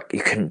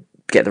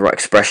get the right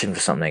expression for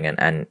something,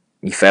 and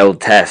you failed a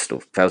test or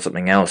failed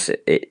something else.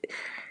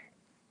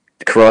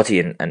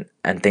 Karate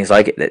and things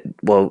like it, that,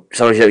 well,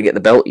 sometimes you don't get the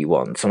belt you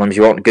want, sometimes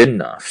you aren't good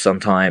enough,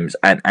 sometimes,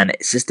 and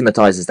it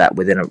systematizes that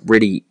within a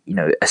really,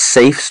 a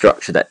safe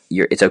structure that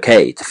it's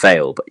okay to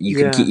fail, but you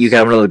can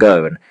have another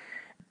go.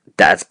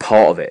 that's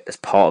part of it. That's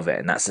part of it,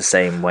 and that's the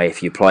same way.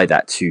 If you apply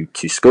that to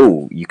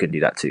school, you can do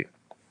that too.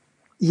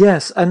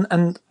 Yes,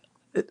 and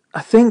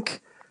I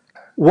think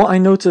what I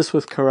notice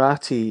with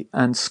karate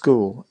and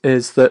school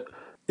is that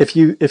if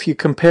you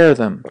compare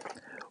them,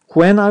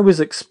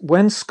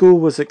 when school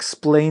was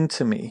explained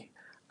to me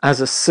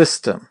as a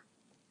system,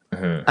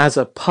 as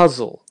a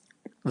puzzle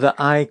that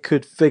I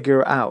could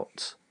figure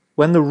out,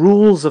 when the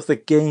rules of the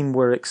game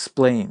were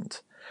explained,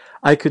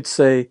 I could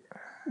say,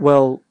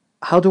 well,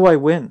 how do I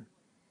win?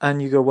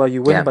 And you go, well,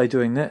 you win Yeah, by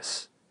doing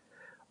this.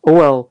 Oh,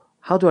 well,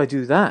 how do I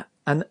do that?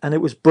 And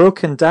it was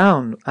broken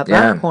down. At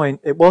that yeah, point,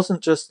 it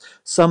wasn't just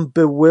some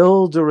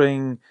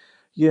bewildering,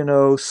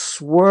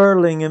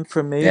 swirling yeah.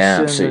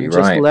 information Absolutely and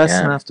just right.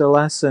 lesson Yeah, after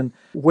lesson.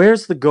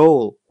 Where's the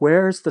goal?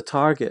 Where's the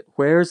target?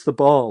 Where's the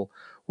ball?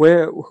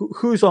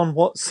 Who's on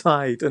what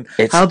side? And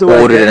it's how do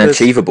I ordered get and this?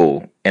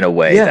 achievable in a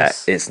way that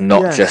Yes, it's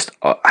not yes. just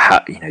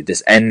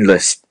this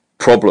endless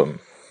problem.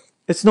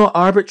 It's not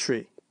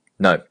arbitrary.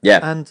 No, yeah,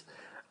 And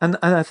and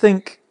I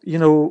think,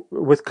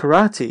 with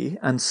karate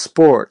and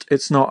sport,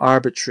 it's not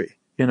arbitrary.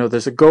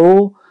 There's a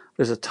goal,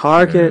 there's a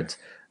target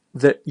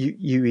that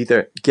you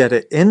either get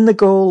it in the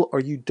goal or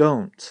you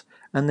don't.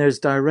 And there's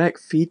direct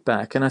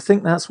feedback. And I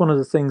think that's one of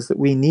the things that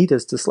we need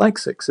as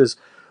dyslexics is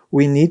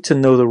we need to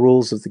know the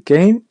rules of the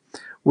game.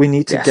 We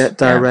need to yes, get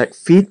yeah, direct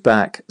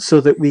feedback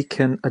so that we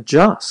can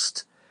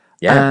adjust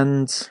yeah.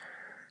 and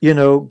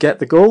get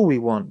the goal we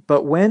want.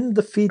 But when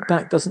the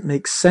feedback doesn't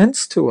make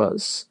sense to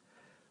us,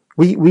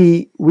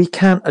 we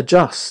can't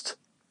adjust.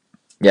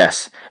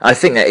 Yes, I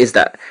think and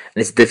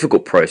it's a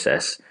difficult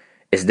process.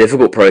 It's a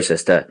difficult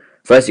process to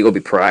first you got to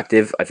be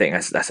proactive. I think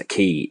that's a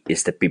key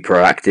is to be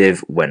proactive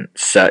when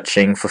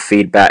searching for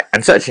feedback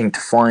and searching to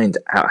find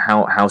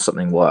how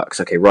something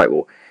works. Okay, right.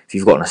 Well, if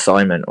you've got an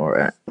assignment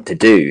or to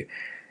do,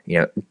 you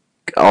know,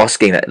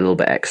 asking that little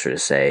bit extra to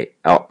say,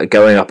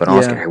 going up and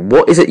asking, Yeah, hey,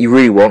 what is it you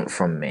really want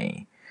from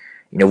me?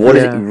 What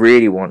is it you yeah,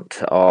 really want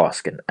to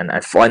ask, and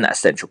find that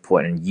essential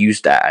point and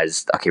use that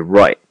as okay,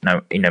 right?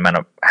 No, no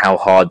matter how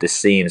hard this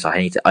seems, I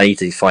need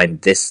to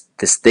find this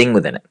thing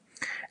within it,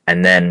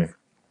 and then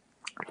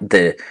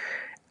the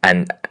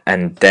and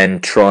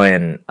then try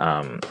and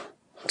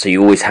so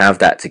you always have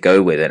that to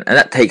go with it, and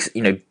that takes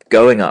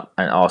going up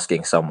and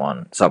asking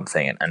someone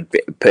something and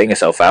putting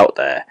yourself out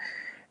there,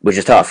 which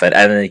is tough, and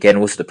then again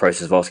also the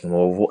process of asking,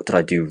 well, what did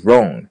I do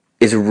wrong,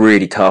 is a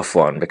really tough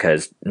one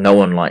because no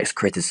one likes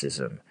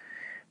criticism,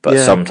 but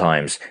yeah,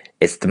 sometimes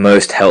it's the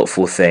most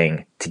helpful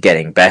thing to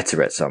getting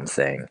better at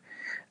something.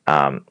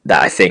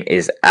 That I think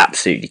is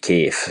absolutely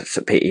key.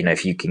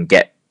 If you can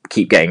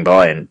keep getting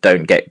by and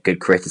don't get good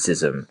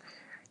criticism,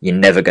 you're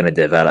never going to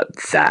develop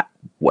that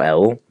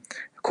well.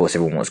 Of course,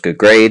 everyone wants good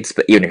grades,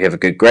 but even if you have a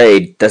good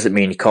grade, doesn't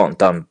mean you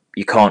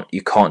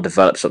can't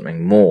develop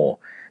something more,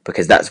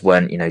 because that's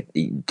when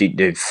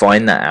do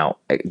find that out,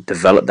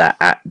 develop that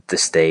at the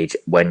stage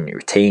when you're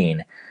a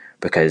teen,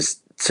 because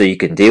so you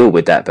can deal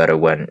with that better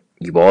when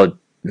you are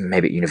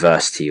maybe at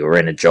university or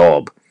in a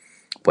job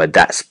where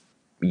that's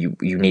we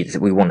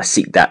want to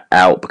seek that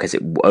out because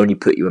it will only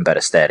put you in better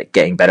stead at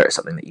getting better at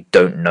something that you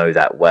don't know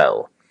that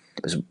well.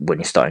 Because when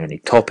you're starting a new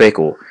topic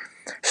or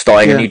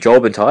starting a yeah, new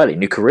job entirely,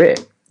 new career,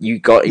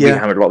 you yeah,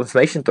 have a lot of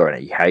information thrown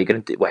at you. How are you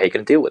going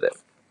to deal with it?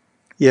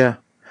 yeah.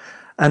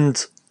 And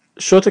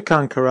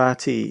Shotokan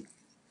karate,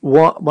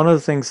 one of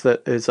the things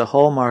that is a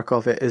hallmark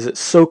of it is it's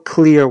so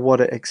clear what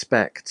it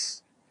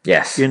expects.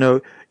 Yes, You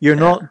know, you're yeah,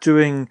 not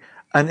doing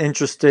an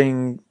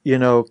interesting,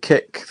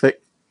 kick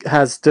that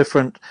has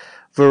different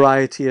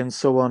variety and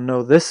so on.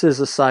 No, this is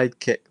a side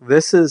kick.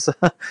 This is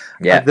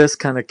yeah, this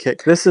kind of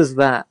kick. This is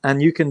that.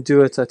 And you can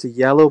do it at a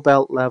yellow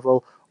belt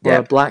level or a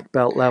yeah. black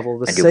belt level.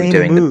 The And you'll be same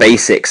doing the move.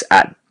 basics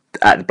at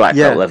the black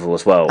belt Yeah, level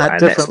as well, at and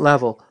different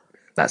level.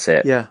 that's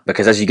it. Yeah.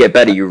 Because as you get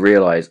better, Uh, you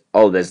realize,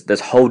 oh, there's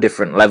whole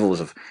different levels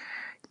of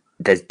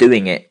there's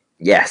doing it.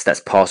 Yes, that's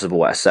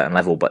possible at a certain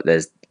level, but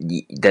there's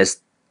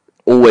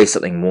always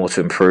something more to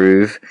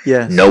improve. No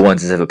yes.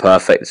 one's ever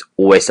perfect. There's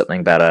always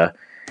something better,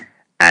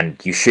 and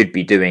you should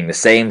be doing the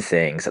same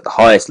things at the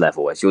highest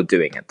level as you're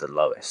doing at the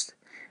lowest,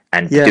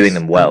 and doing Yes.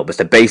 them well. But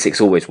the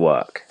basics always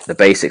work. The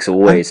basics And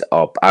always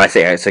are. I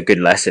think it's a good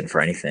lesson for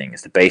anything.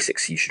 It's the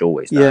basics you should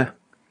always know. yeah.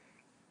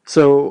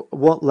 So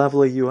what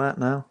level are you at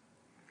now?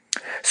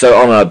 So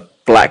I'm a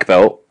black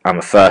belt. I'm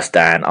a first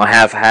dan. I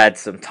have had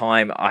some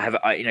time.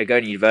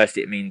 Going to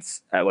university. It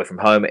means away from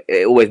home.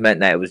 It always meant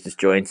that it was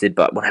disjointed.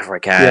 But whenever I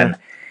Yeah. can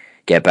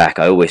get back,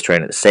 I always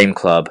train at the same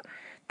club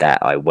that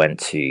I went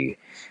to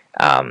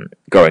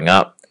growing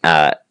up.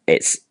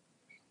 It's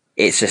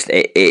just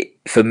it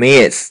for me.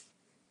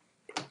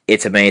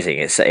 It's amazing.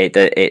 It's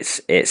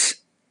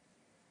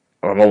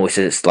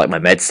like my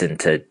medicine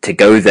to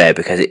go there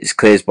because it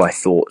clears my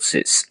thoughts.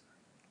 It's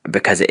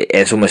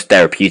almost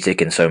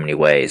therapeutic in so many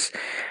ways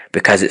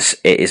because it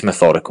is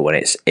methodical and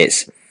it's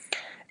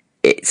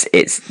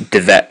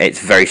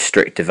very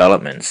strict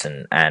developments,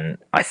 and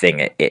I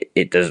think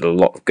it does a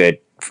lot of good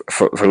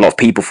for a lot of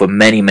people for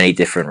many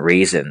different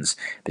reasons,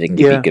 but it can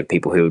be Yeah. good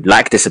people who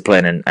lack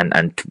discipline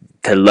and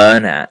to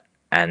learn at,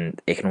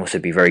 and it can also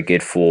be very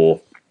good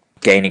for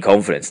gaining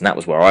confidence, and that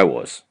was where I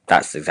was.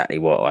 That's exactly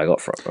what I got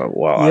from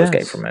what I was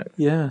getting from it.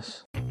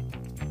 Yes.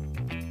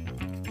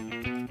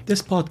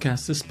 This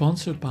podcast is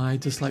sponsored by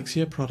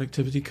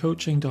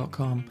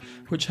dyslexiaproductivitycoaching.com,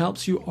 which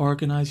helps you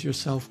organize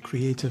yourself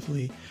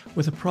creatively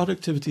with a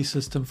productivity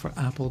system for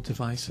Apple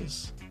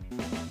devices.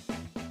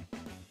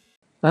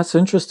 That's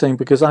interesting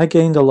because I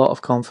gained a lot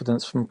of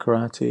confidence from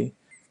karate.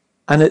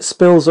 And it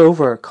spills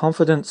over.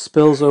 Confidence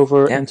spills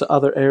over into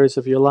other areas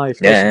of your life.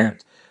 Yeah.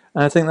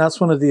 And I think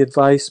that's one of the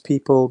advice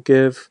people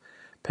give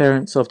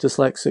parents of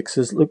dyslexics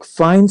is, look,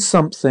 find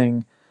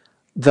something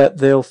that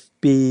they'll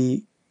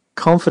be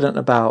confident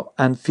about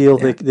and feel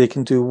they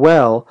can do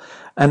well.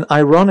 And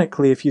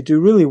ironically, if you do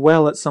really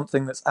well at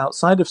something that's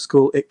outside of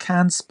school, it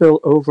can spill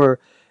over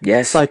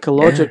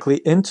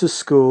psychologically into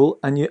school.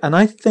 And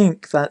I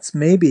think that's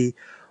maybe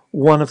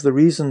one of the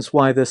reasons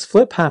why this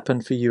flip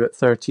happened for you at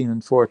 13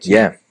 and 14.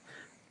 Yeah.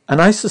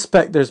 And I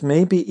suspect there's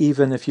maybe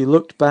even, if you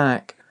looked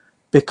back,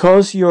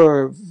 because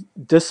your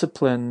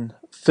discipline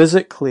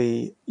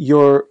physically,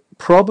 you're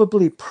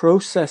probably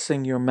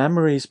processing your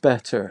memories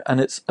better, and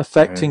it's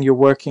affecting your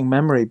working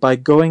memory by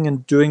going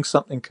and doing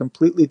something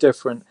completely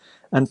different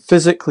and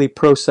physically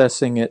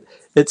processing it.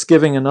 It's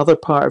giving another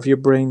part of your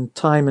brain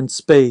time and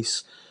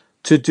space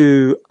to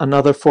do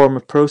another form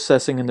of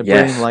processing in the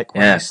brain, like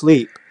when you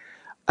sleep.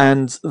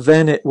 And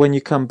then when you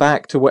come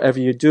back to whatever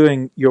you're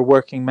doing, your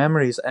working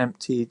memory is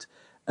emptied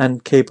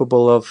and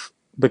capable of,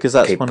 because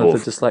that's one of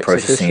the dyslexic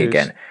processing issues.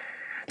 Again.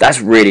 That's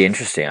really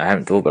interesting. I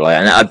haven't thought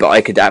about it, but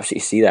I could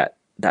absolutely see that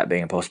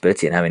being a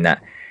possibility, and having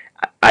that.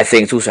 I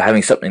think it's also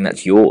having something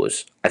that's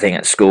yours. I think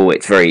at school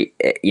it's very,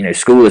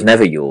 school is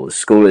never yours.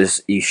 School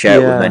is, you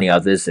share it with many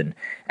others, and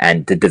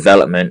the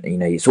development,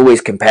 it's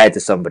always compared to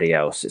somebody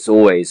else. It's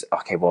always,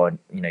 okay, well,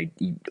 you're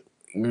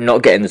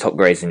not getting the top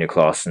grades in your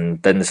class,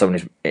 and then there's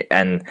someone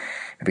and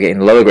getting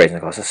lower grades in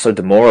the class. That's so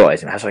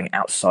demoralizing. Have something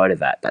outside of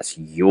that's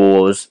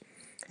yours.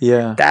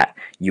 Yeah. That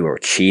you are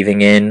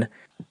achieving in.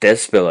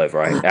 There's spillover,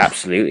 right?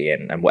 Absolutely,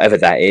 and whatever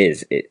that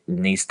is, it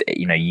needs to,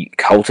 you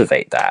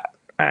cultivate that,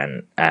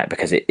 and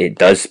because it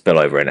does spill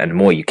over, and the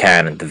more you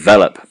can and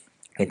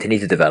continue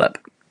to develop,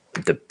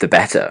 the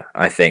better.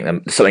 I think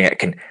something that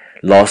can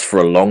last for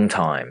a long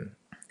time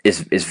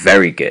is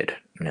very good,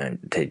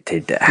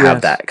 to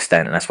have that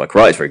extent, and that's why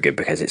karate is very good,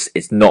 because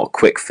it's not a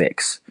quick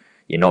fix.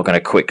 You're not going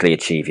to quickly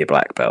achieve your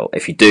black belt.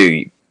 If you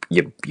do,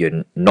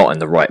 you're not in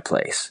the right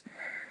place.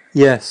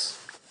 Yes.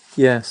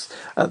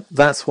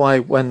 That's why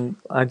when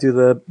I do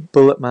the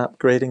bullet map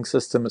grading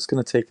system, it's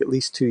going to take at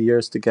least 2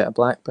 years to get a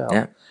black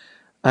belt,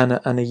 and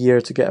a year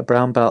to get a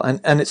brown belt.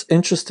 And it's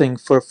interesting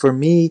for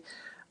me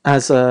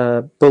as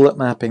a bullet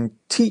mapping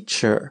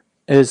teacher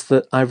is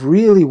that I've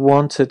really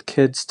wanted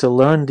kids to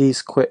learn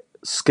these quick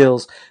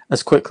skills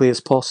as quickly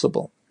as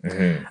possible.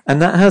 Mm-hmm.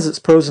 And that has its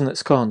pros and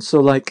its cons. So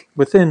like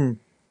within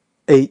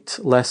 8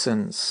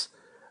 lessons,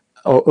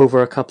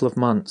 over a couple of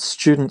months,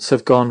 students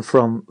have gone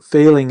from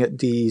failing at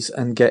D's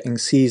and getting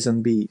C's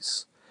and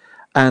B's.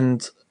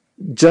 And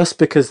just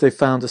because they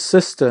found a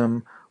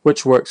system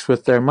which works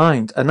with their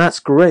mind. And that's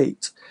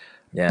great.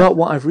 Yeah. But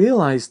what I've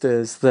realized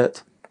is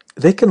that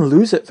they can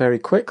lose it very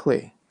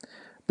quickly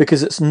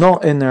because it's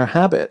not in their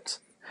habit.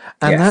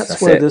 And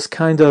that's where this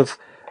kind of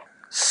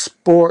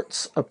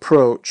sports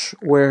approach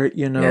where,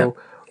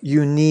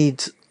 you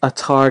need a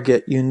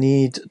target, you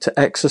need to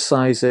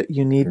exercise it,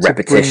 you need to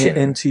bring it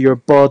into your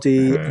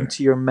body,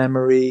 into your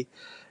memory,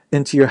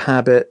 into your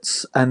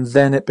habits, and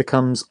then it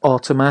becomes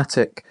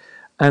automatic.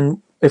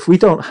 And if we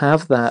don't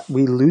have that,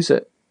 we lose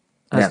it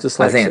as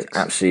dyslexics. I think it's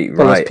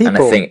absolutely right. People,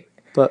 and I think,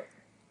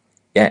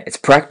 it's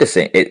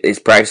practicing. It's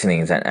practicing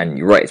things, and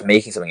you're right. It's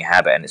making something a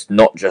habit, and it's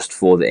not just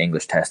for the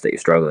English test that you're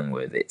struggling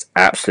with. It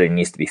absolutely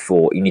needs to be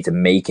you need to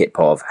make it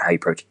part of how you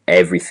approach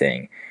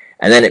everything.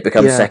 And then it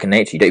becomes second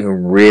nature. You don't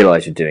even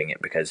realize you're doing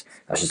it, because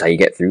that's just how you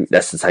get through.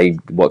 That's just how you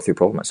work through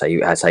problems.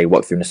 That's how you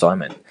work through an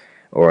assignment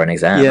or an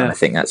exam. Yeah. And I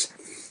think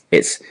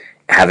it's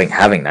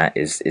having that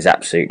is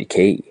absolutely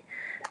key.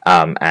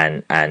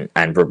 And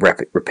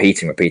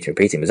repeating.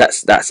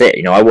 Because that's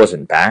it. I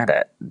wasn't bad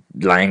at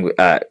language,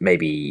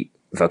 maybe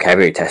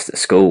vocabulary tests at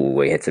school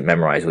where you had to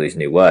memorize all these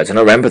new words, and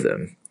I remember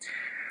them,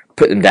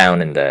 put them down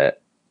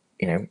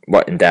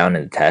write them down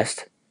in the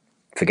test,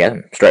 forget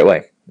them straight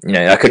away.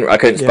 I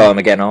couldn't spell them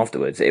again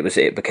afterwards. It was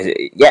because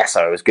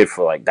I was good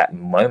for like that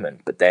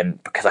moment, but then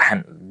because I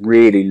hadn't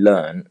really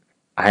learned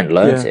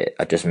it.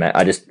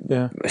 I just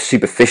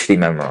superficially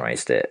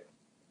memorized it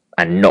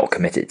and not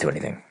committed to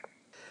anything.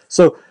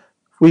 So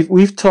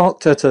we've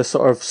talked at a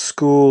sort of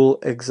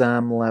school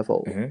exam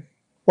level. Mm-hmm.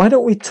 Why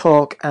don't we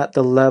talk at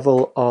the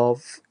level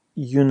of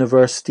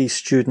university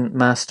student,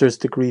 master's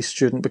degree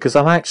student? Because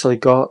I've actually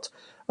got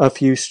a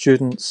few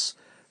students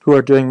who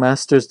are doing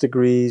master's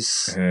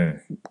degrees.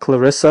 Mm-hmm.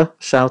 Clarissa,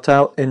 shout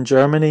out, in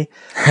Germany,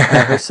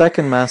 her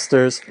second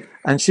master's,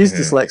 and she's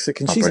dyslexic,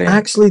 and she's brilliant.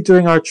 Actually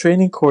doing our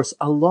training course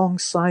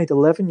alongside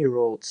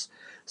 11-year-olds.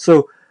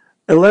 So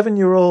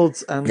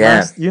 11-year-olds and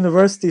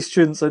university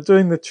students are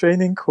doing the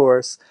training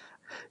course.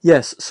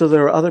 Yes, so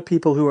there are other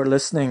people who are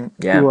listening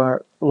who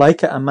are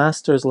like at a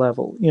master's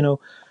level.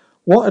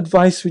 What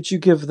advice would you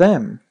give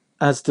them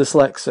as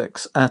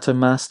dyslexics at a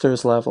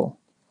master's level?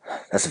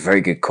 That's a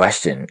very good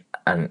question,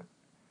 and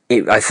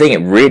I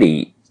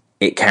think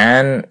it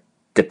can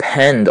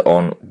depend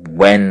on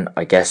when,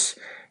 I guess,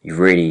 you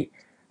really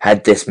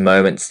had this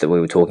moments that we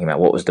were talking about.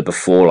 What was the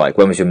before like?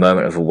 When was your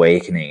moment of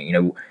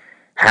awakening?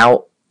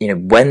 How,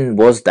 when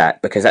was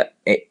that? Because I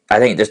think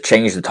it just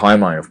changed the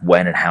timeline of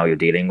when and how you're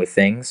dealing with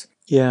things.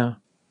 Yeah.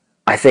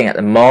 I think at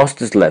the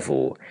master's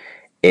level,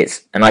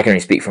 and I can only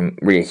speak from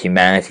really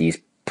humanities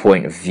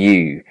point of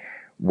view,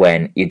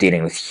 when you're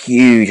dealing with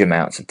huge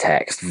amounts of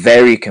text,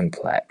 very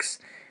complex.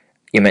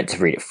 You're meant to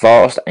read it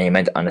fast and you're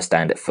meant to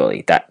understand it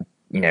fully.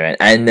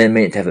 And then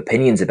meant to have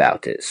opinions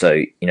about it.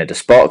 So, the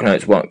Spark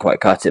Notes won't quite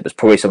cut it, but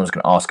probably someone's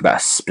going to ask about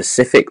a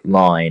specific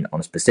line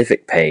on a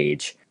specific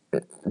page.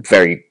 So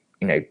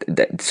it's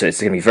going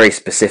to be very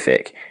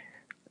specific.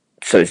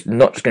 So it's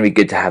not just going to be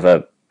good to have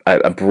a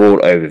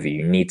broad overview.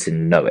 You need to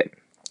know it,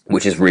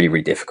 which is really,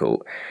 really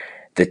difficult.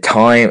 And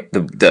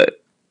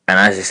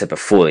as I said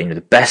before,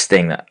 the best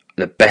thing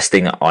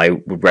that I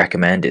would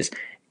recommend is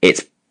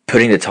it's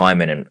putting the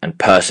time in and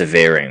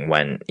persevering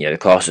when the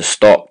class has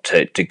stopped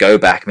to go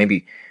back,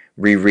 maybe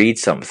reread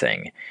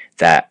something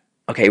that,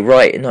 okay,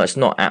 right, no, it's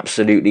not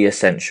absolutely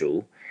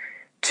essential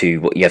to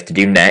what you have to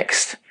do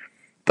next,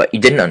 but you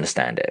didn't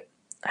understand it.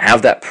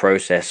 Have that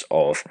process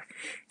of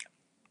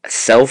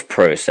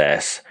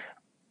self-process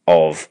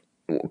of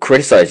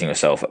criticizing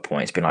yourself at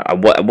points, being like, I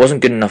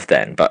wasn't good enough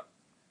then, but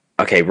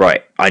okay,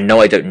 right, I know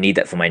I don't need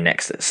that for my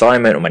next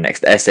assignment or my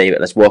next essay,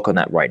 but let's work on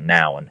that right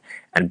now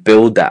and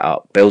build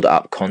it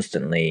up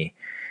constantly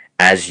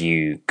as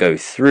you go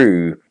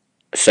through,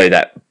 so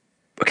that,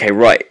 okay,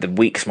 right, the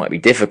weeks might be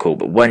difficult,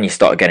 but when you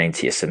start getting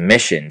to your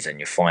submissions and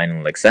your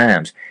final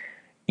exams,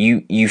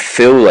 you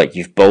feel like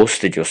you've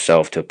bolstered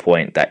yourself to a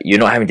point that you're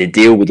not having to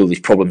deal with all these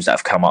problems that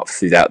have come up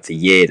throughout the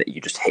year that you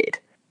just hid.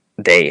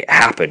 They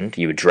happened,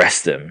 you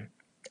address them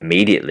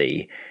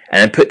immediately,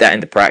 and then put that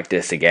into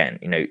practice again.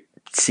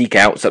 Seek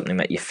out something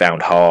that you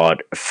found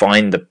hard,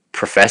 find the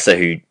professor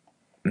who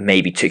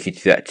maybe took you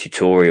through that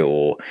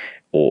tutorial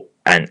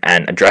and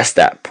address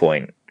that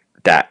point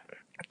that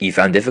you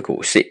found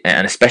difficult.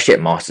 And especially at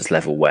master's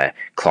level where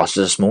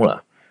classes are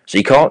smaller, so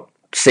you can't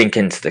sink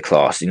into the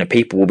class.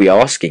 People will be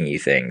asking you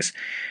things.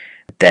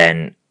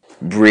 Then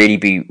really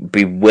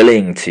be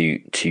willing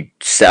to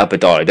set up a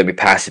dialogue. Don't be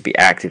passive, be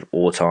active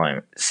all the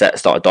time.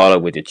 Start a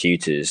dialogue with your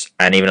tutors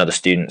and even other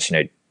students.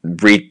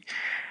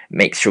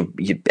 Make sure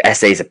your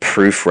essays are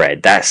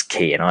proofread. That's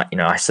key. And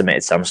I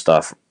submitted some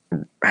stuff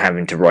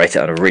having to write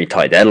it on a really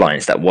tight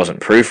deadlines that wasn't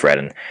proofread,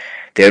 and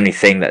the only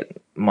thing that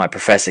my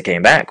professor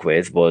came back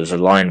with was a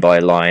line by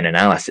line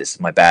analysis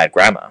of my bad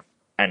grammar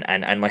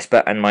and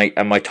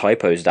my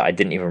typos that I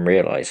didn't even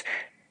realize.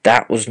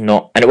 That was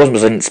not, and it wasn't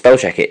because I didn't spell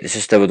check it. It's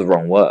just they were the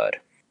wrong word.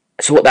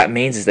 So what that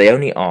means is they're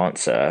only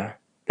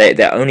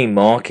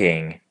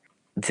marking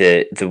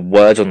the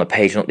words on the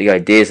page, not the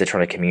ideas they're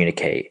trying to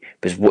communicate.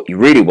 Because what you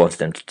really wanted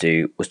them to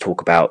do was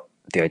talk about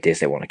the ideas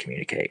they want to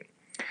communicate,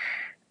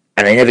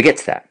 and they never get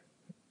to that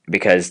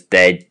because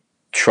they're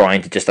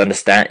trying to just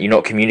understand. You're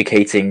not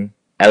communicating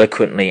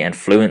eloquently and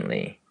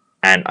fluently.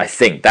 And I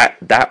think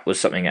that was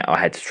something that I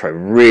had to try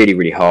really,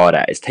 really hard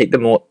at, is take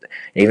them more,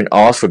 even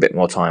ask for a bit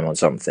more time on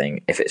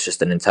something if it's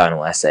just an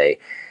internal essay,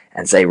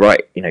 and say,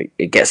 right,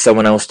 get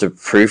someone else to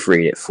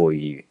proofread it for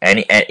you.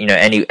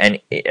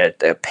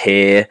 A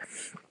peer,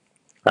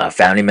 a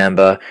family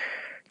member,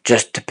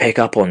 just to pick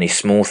up on these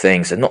small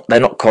things. They're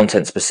not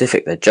content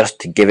specific. They're just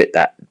to give it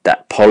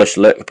that polished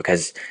look,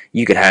 because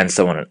you could hand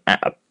someone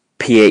a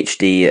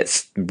PhD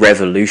that's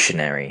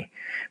revolutionary,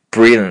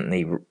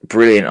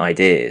 brilliant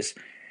ideas.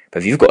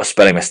 But if you've got a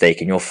spelling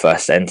mistake in your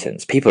first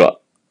sentence, people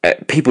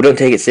don't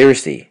take it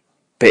seriously.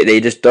 But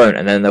they just don't,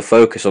 and then they'll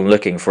focus on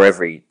looking for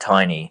every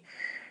tiny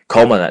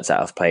comma that's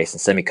out of place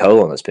and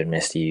semicolon that's been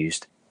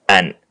misused,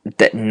 and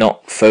they're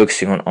not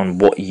focusing on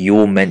what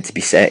you're meant to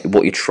be saying,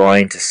 what you're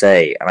trying to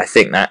say. And I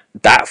think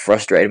that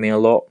frustrated me a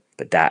lot.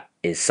 But that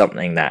is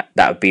something that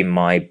would be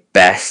my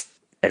best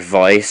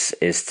advice,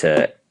 is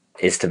to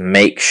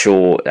make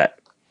sure that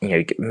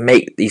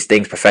make these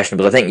things professional.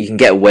 Because I think you can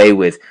get away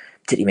with,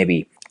 particularly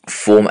maybe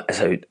format.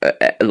 So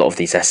a lot of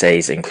these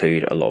essays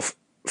include a lot of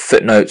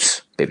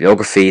footnotes,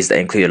 bibliographies that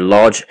include a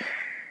large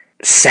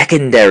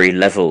secondary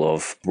level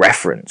of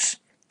reference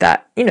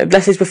that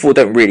lessons before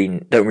don't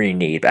really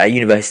need, but at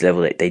university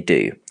level they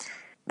do.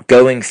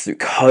 Combing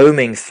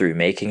through,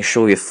 making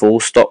sure your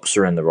full stops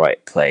are in the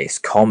right place,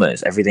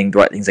 commas, everything, the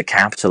right things are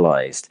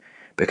capitalized,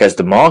 because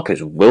the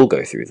markers will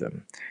go through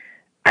them.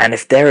 And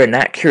if there are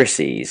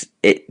inaccuracies,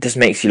 it just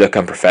makes you look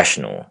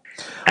unprofessional.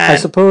 I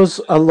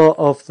suppose a lot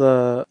of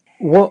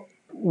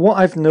what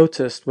I've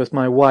noticed with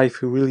my wife,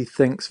 who really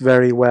thinks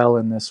very well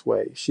in this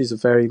way, she's a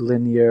very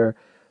linear,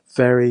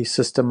 very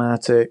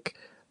systematic,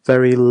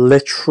 very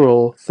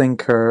literal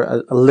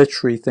thinker, a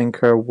literary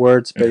thinker,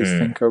 words-based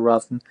thinker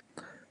rather than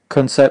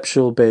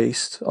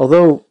conceptual-based.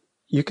 Although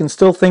you can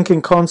still think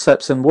in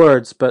concepts and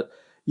words, but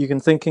you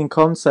can think in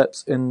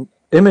concepts in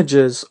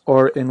images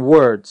or in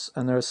words.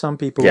 And there are some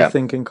people who Yeah.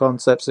 think in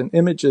concepts in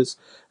images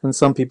and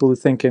some people who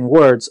think in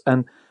words.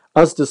 And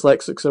us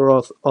dyslexics are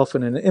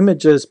often in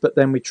images, but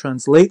then we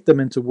translate them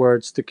into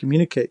words to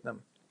communicate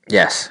them.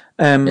 Yes.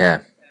 Um,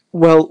 Yeah.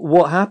 well,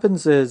 what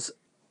happens is,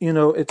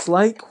 it's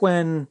like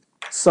when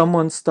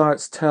someone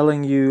starts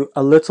telling you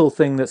a little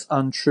thing that's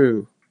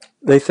untrue.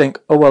 They think,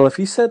 oh, well, if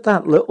he said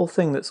that little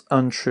thing that's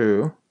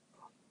untrue,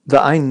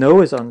 that I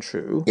know is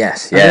untrue,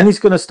 Yes. and then Yeah. he's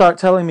going to start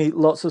telling me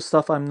lots of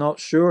stuff I'm not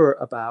sure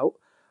about,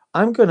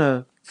 I'm going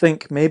to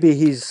think maybe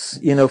he's,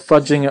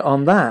 fudging it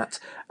on that.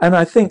 And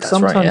I think That's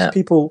right. sometimes Yeah.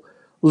 people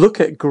look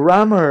at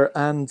grammar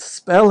and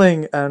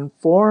spelling and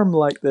form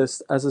like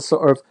this as a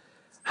sort of,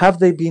 have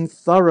they been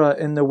thorough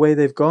in the way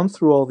they've gone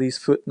through all these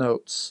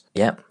footnotes?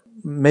 Yeah.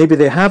 Maybe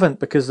they haven't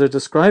because they're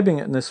describing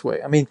it in this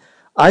way. I mean,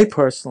 I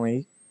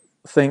personally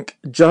think,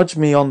 judge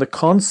me on the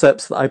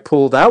concepts that I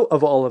pulled out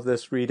of all of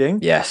this reading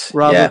Yes.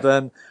 rather Yeah.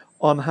 than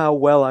on how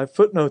well I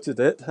footnoted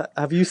it.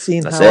 Have you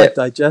seen That's how I've it.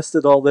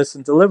 digested all this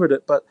and delivered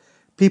it? But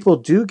people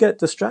do get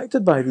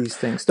distracted by these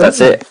things, don't That's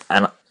they? it.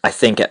 And I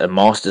think at the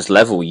master's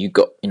level, you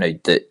got,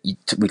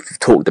 we've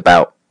talked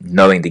about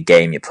knowing the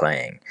game you're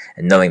playing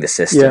and knowing the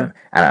system. Yeah.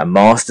 And at a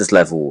master's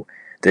level,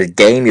 the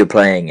game you're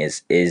playing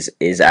is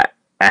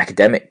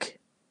academic,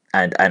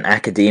 and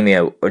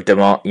academia or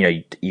demand.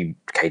 You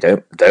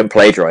don't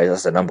plagiarize.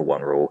 That's the number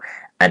one rule.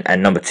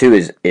 And number two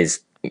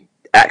is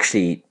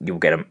actually you'll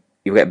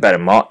get better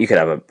mark. You could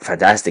have a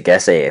fantastic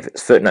essay. If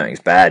it's footnoting is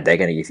bad, they're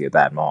going to give you a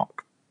bad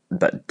mark.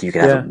 But you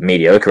can have a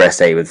mediocre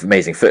essay with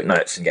amazing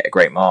footnotes and get a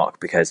great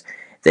mark because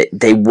they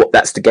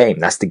that's the game.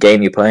 That's the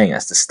game you're playing.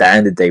 That's the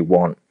standard they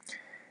want.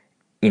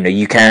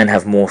 You can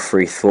have more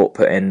free thought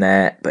put in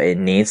there, but it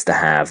needs to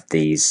have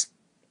this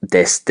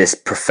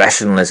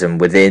professionalism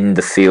within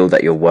the field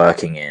that you're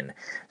working in,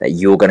 that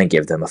you're going to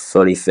give them a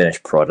fully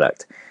finished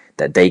product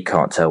that they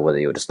can't tell whether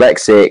you're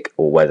dyslexic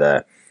or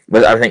whether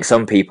I think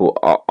some people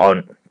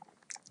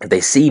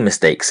they see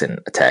mistakes in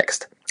a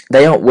text.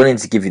 They aren't willing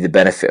to give you the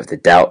benefit of the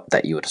doubt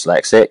that you're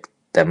dyslexic.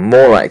 They're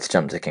more likely to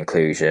jump to the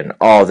conclusion,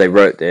 oh, they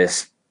wrote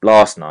this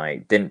last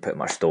night, didn't put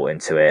much thought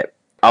into it.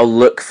 I'll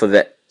look for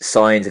the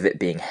signs of it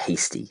being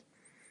hasty.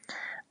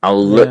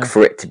 I'll look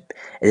for it to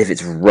as if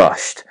it's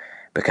rushed,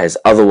 because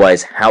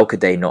otherwise, how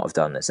could they not have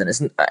done this? And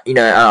it's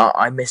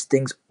I miss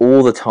things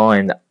all the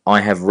time that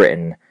I have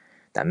written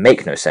that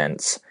make no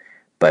sense,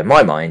 but in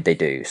my mind they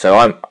do. So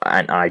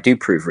I do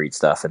proofread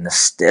stuff, and there's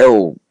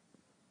still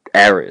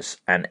errors,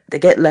 and they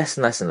get less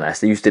and less and less.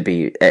 There used to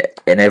be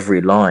in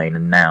every line,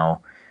 and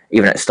now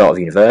even at the start of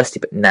university,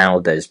 but now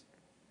there's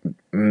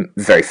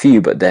very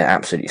few, but they're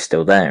absolutely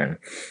still there. And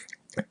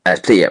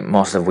particularly at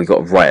master level, we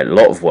got to write a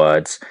lot of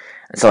words,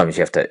 and sometimes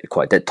you have to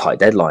quite tight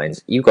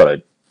deadlines. You've got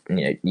to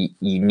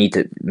you need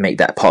to make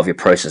that part of your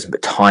process and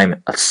put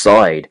time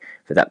aside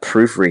for that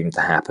proofreading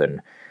to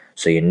happen,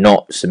 so you're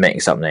not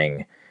submitting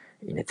something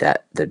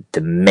that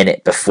the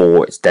minute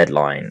before its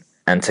deadline,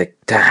 and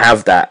to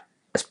have that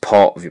as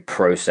part of your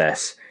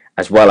process,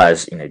 as well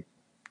as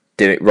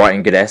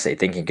writing good essay,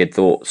 thinking good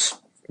thoughts.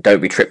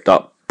 Don't be tripped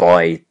up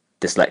by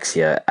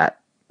dyslexia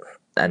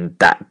and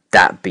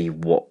that be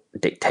what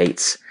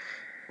dictates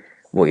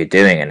what you're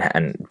doing,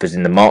 and because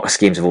in the mark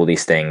schemes of all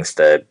these things,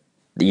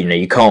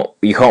 you can't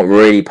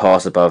really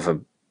pass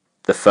above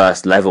the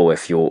first level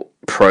if your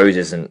prose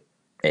isn't,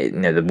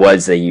 the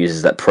words they use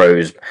is that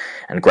prose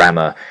and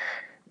grammar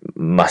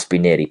must be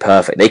nearly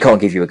perfect. They can't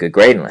give you a good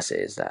grade unless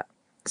it is that.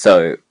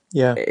 So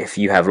if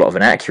you have a lot of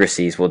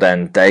inaccuracies, well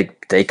then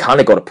they kind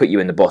of got to put you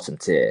in the bottom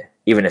tier,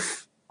 even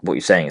if what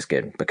you're saying is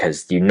good,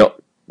 because you've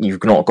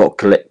not got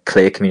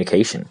clear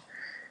communication.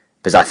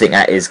 Because I think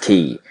that is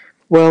key.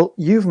 Well,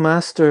 you've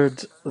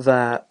mastered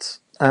that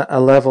at a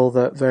level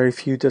that very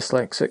few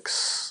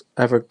dyslexics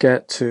ever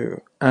get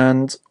to.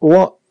 And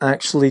what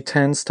actually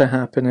tends to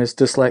happen is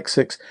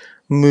dyslexics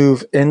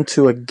move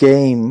into a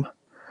game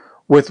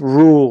with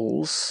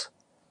rules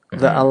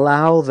that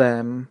allow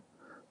them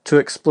to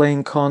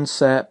explain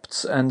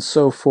concepts and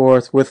so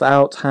forth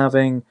without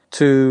having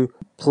to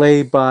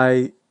play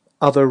by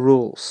other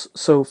rules.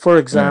 So, for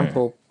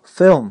example,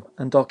 film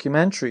and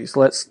documentaries.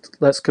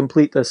 Let's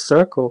complete this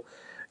circle.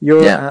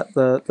 You're at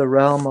the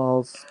realm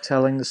of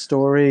telling the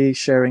story,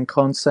 sharing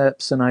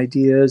concepts and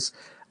ideas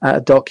at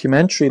a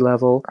documentary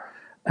level,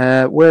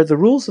 where the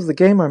rules of the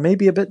game are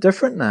maybe a bit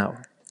different now.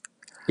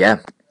 Yeah.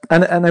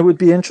 And it would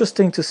be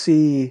interesting to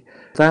see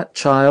that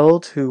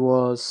child who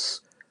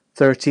was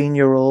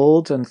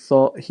 13-year-old and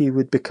thought he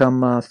would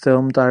become a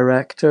film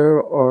director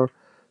or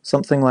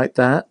something like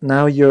that.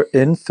 Now you're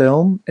in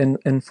film,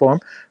 in form.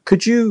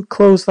 Could you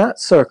close that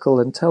circle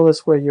and tell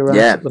us where you're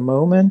at the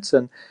moment,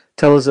 and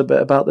tell us a bit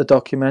about the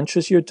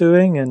documentaries you're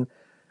doing? And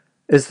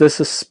is this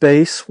a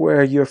space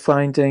where you're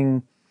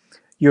finding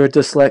your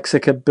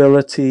dyslexic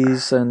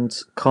abilities and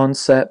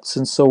concepts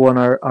and so on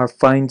are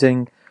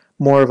finding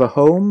more of a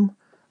home?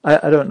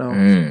 I don't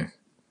know.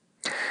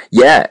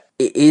 Yeah,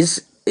 it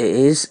is.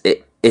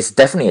 It's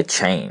definitely a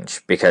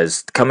change,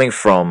 because coming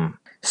from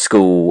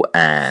school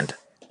and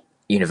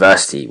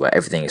university where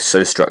everything is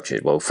so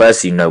structured. Well,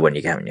 first you know when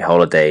you're having your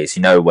holidays,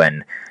 you know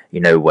when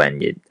your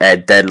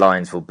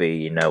deadlines will be,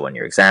 you know when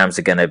your exams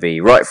are going to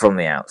be right from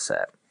the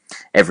outset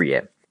every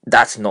year.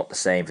 That's not the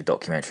same for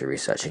documentary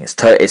researching.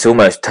 It's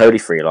almost totally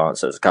freelance.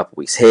 So it's a couple of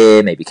weeks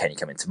here, maybe can you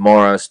come in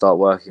tomorrow, start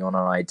working on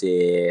an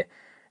idea,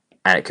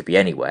 and it could be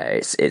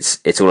anywhere.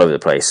 It's all over the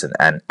place,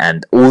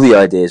 and all the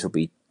ideas will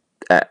be,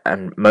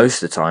 and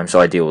most of the time, so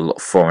I deal with a lot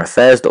of foreign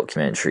affairs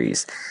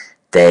documentaries.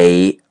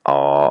 They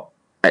are,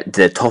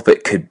 the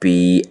topic could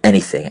be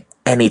anything,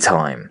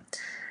 anytime,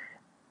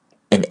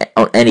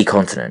 on any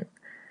continent.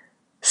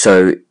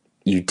 So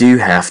you do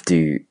have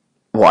to.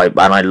 I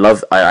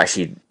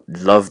actually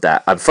love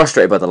that. I'm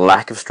frustrated by the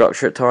lack of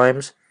structure at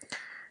times,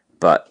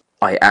 but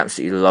I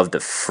absolutely love the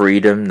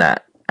freedom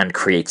that and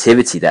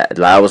creativity that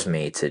allows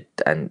me to,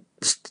 and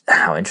just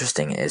how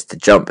interesting it is to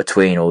jump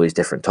between all these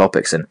different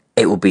topics. And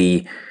it will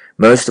be,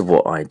 most of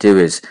what I do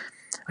is,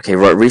 okay,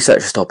 right,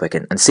 research this topic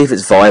and see if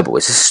it's viable.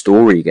 Is this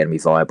story going to be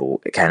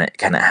viable? Can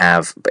it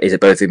have? Is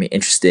it both going to be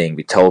interesting,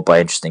 be told by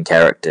interesting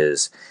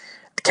characters?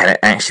 Can it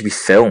actually be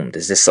filmed?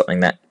 Is this something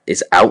that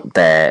is out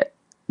there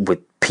with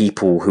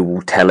people who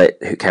will tell it?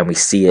 Who can we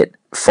see it?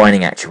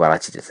 Finding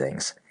actuality to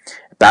things,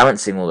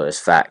 balancing all those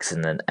facts,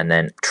 and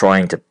then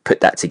trying to put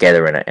that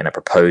together in a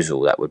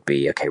proposal that would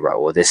be, okay, right,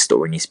 well, this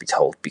story needs to be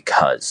told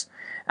because.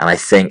 And I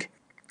think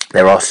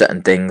there are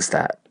certain things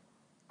that,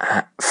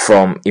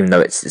 from, even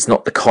though it's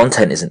not, the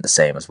content isn't the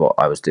same as what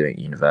I was doing at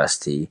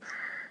university,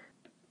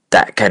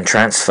 that can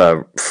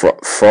transfer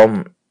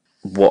from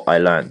what I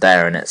learned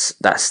there, and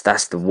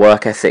that's the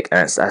work ethic,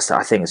 and that's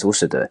I think it's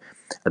also the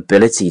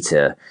ability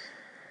to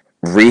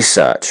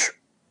research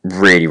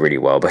really, really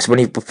well. But when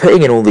you're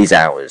putting in all these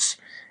hours,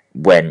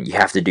 when you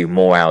have to do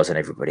more hours than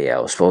everybody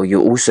else, well,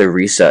 you're also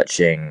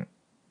researching.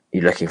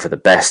 You're looking for the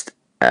best.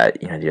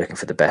 You're looking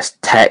for the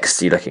best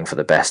text. You're looking for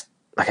the best.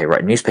 Okay,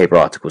 right. Newspaper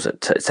articles.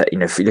 If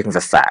you're looking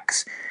for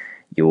facts,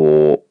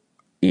 and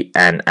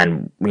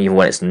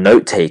when it's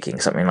note taking,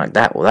 something like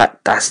that. Well,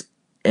 that's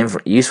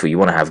useful. You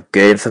want to have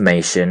good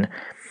information.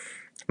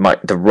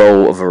 The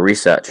role of a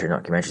researcher in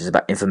documentaries is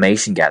about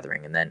information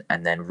gathering,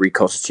 and then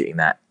reconstituting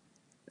that,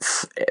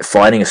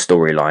 finding a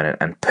storyline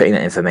and putting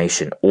that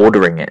information,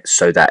 ordering it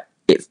so that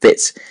it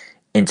fits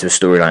into a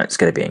storyline that's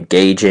going to be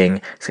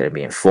engaging, it's going to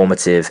be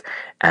informative,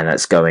 and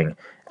it's going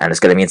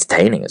to be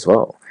entertaining as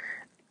well.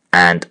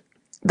 And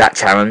that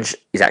challenge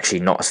is actually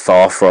not as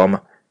far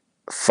from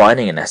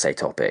finding an essay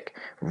topic,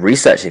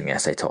 researching the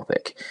essay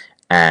topic,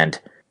 and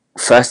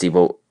firstly,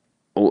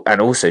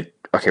 and also,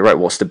 okay, right,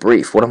 what's the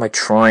brief? What am I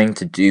trying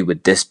to do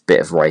with this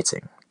bit of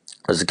writing?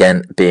 Because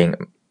again, being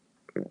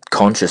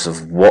conscious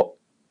of what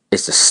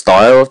is the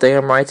style of thing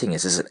I'm writing.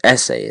 Is this an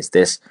essay? Is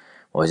this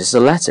a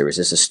letter? Is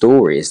this a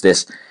story? Is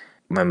this,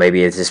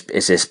 maybe is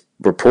this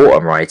report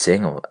I'm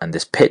writing, and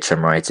this pitch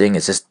I'm writing?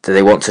 Do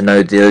they want to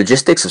know the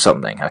logistics of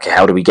something? Okay,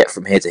 how do we get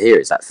from here to here?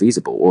 Is that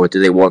feasible? Or do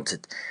they want to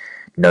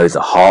know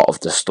the heart of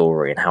the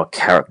story and how a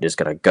character is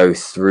going to go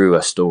through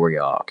a story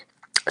arc?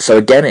 So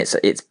again, it's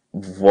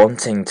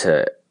wanting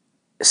to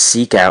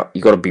seek out.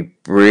 You got to be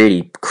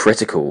really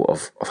critical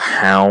of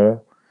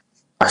how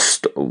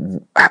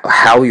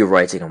you're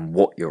writing and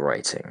what you're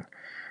writing,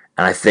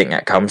 and I think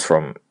that comes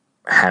from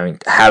having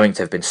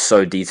to have been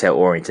so detail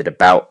oriented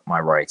about my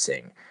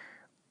writing.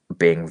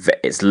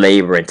 It's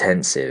labor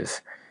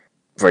intensive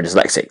for a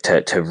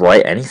dyslexic to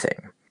write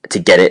anything, to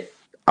get it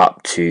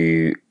up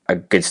to a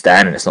good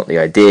standard. It's not the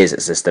ideas;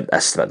 it's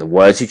about the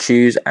words you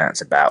choose, and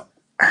it's about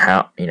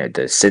how,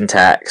 the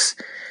syntax,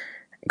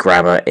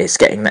 grammar. It's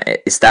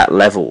that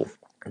level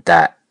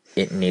that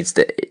it needs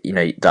to,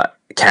 that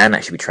can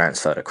actually be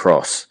transferred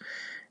across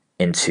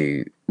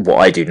into what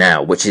I do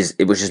now, which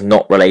is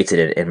not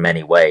related in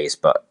many ways,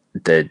 but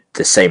the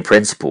same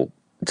principles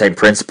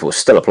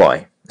still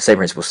apply.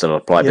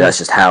 But that's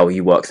just how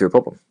you work through a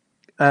problem.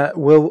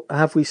 Will,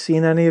 have we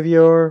seen any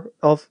of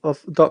of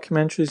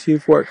documentaries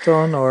you've worked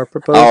on or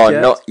proposed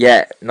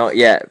yet? Not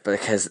yet,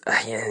 because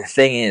the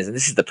thing is, and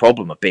this is the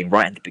problem of being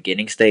right in the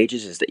beginning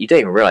stages, is that you don't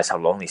even realize how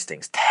long these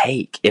things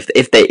take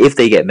if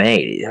they get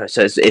made.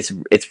 So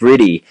it's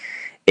really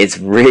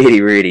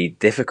really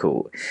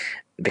difficult,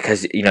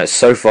 because it's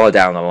so far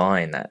down the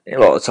line that a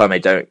lot of the time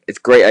it's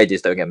great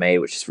ideas don't get made,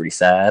 which is really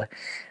sad.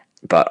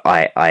 But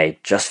I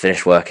just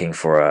finished working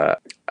for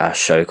a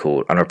show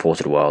called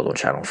Unreported World on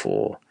Channel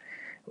 4,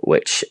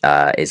 which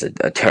is a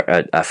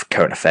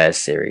current affairs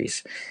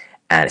series,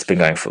 and it's been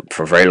going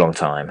for a very long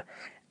time.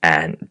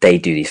 And they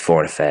do these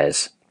foreign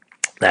affairs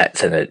that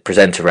send the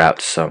presenter out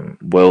to some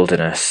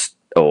wilderness,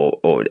 or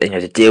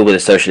to deal with a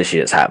social issue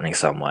that's happening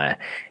somewhere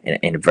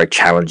in a very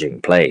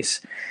challenging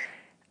place.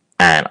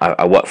 And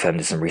I worked for them,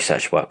 did some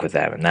research work with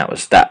them, and that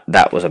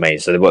was amazing.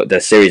 So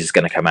the series is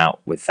going to come out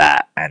with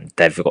that, and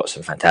they've got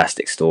some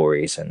fantastic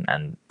stories,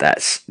 and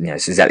that's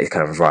it's exactly the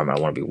kind of environment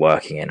I want to be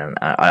working in. And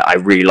I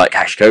really like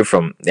actually go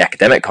from the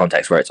academic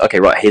context where it's, okay,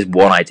 right, here's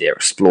one idea,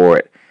 explore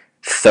it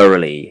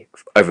thoroughly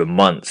over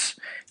months,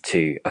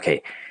 to,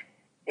 okay,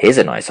 here's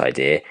a nice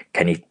idea,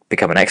 can you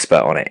become an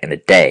expert on it in a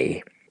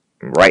day,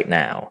 right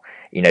now?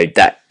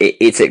 that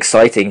it's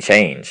exciting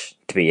change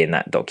to be in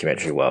that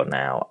documentary world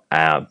now.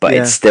 But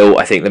Yeah. it's still,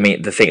 I think,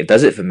 the thing that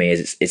does it for me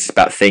is it's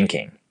about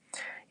thinking.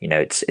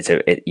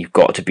 You've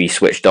got to be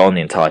switched on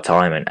the entire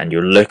time, and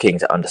you're looking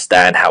to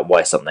understand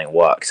why something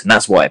works, and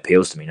that's why it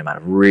appeals to me, no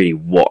matter really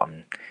what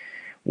I'm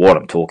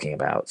talking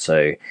about.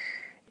 So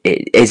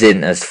it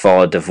isn't as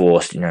far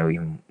divorced,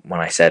 even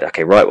when I said,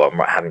 okay, right, well, I'm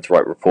having to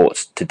write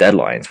reports to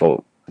deadlines.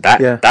 Well,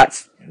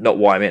 that's not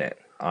why I'm in it.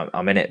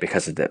 I'm in it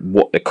because of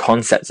the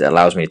concepts it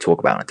allows me to talk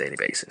about on a daily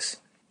basis.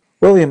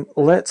 William,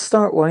 let's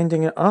start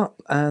winding it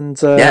up. And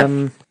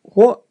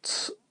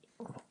what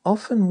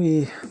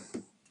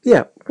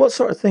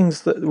sort of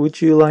things that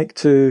would you like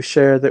to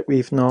share that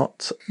you've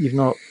not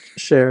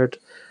shared?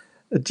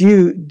 Do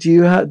you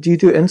do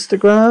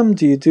Instagram?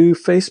 Do you do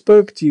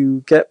Facebook? Do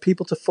you get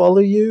people to follow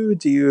you?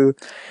 Do you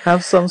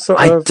have some sort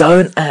I of?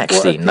 don't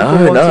actually. What, if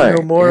people want to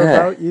know more Yeah.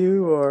 about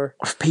you, or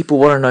if people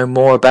want to know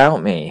more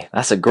about me,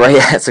 that's a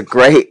great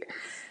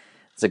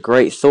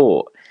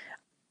thought.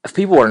 If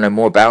people want to know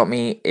more about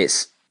me,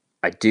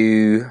 I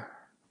don't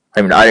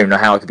even know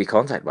how I could be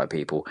contacted by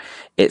people.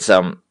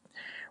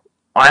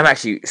 I'm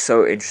actually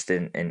so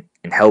interested in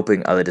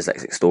helping other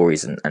dyslexic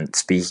stories and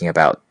speaking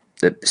about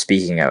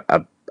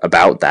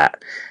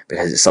that,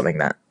 because it's something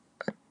that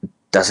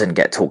doesn't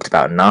get talked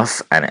about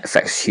enough, and it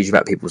affects a huge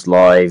amount of people's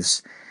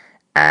lives,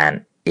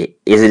 and it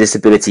is a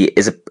disability,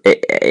 and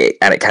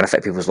it can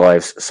affect people's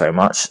lives so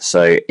much.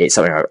 So it's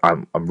something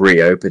I'm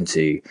really open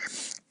to.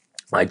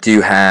 I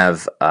do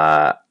have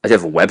a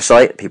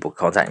website people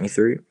contact me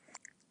through.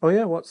 Oh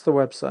yeah, what's the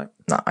website?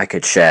 No, I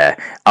could share.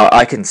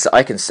 I can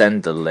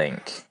send the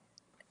link.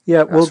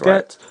 Yeah, we'll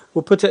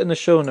put it in the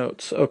show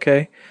notes.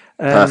 Okay.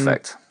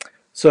 Perfect.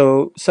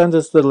 So send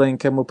us the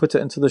link and we'll put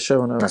it into the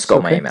show notes. That's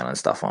got my email and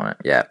stuff on it.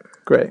 Yeah.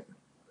 Great.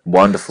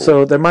 Wonderful.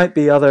 So there might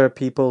be other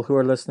people who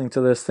are listening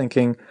to this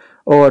thinking,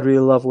 oh, I'd really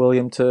love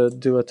William to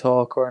do a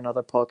talk or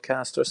another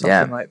podcast or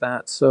something like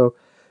that. So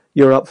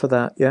you're up for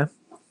that, yeah?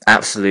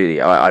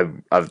 Absolutely.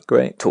 I've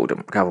Great. talked to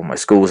a couple of my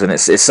schools, and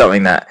it's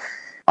something that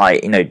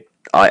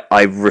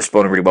I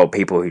responded really well to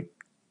people who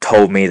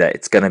told me that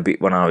it's going to be,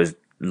 when I was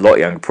a lot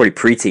younger, probably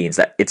preteens,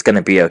 that it's going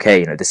to be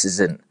okay. This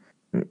isn't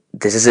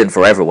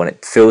for everyone.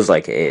 It feels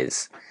like it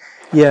is.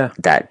 Yeah.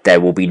 That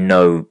there will be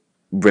no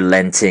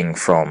relenting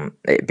from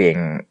it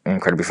being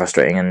incredibly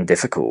frustrating and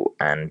difficult,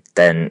 and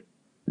then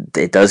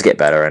it does get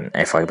better. And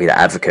if I can be the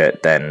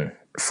advocate then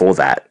for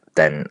that,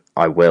 then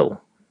I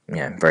will.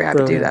 Yeah, I'm very happy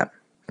to do that.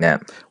 Yeah.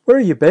 Where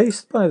are you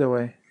based, by the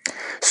way?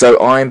 So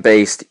I'm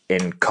based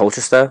in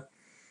Colchester,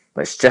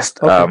 but it's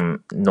just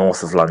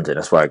north of London.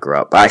 That's where I grew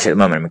up. But actually, at the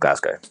moment, I'm in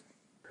Glasgow.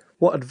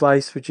 What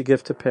advice would you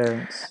give to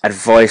parents?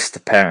 Advice to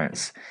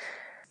parents.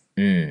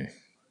 I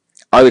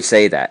would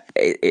say that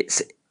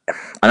it's.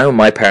 I know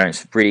my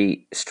parents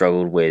really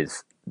struggled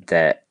with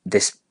the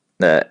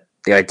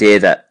idea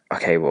that,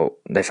 okay, well,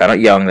 they found out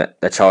young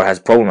that their child has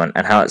a problem,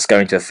 and how it's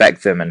going to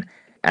affect them,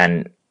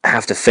 and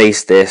have to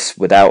face dyslexia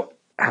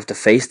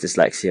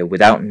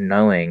without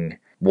knowing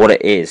what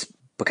it is,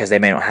 because they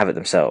may not have it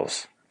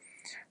themselves.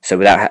 So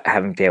without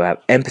having to be able to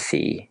have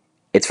empathy,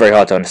 it's very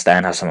hard to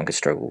understand how someone could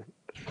struggle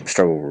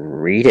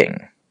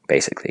reading,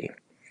 basically.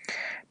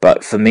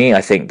 But for me,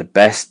 I think the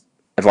best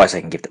advice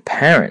I can give to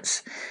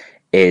parents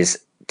is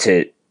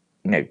to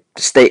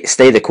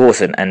stay the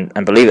course,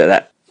 and believe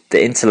that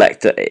the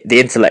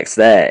intellect's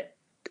there.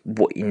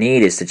 What you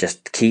need is to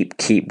just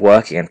keep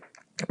working, and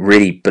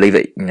really believe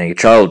that your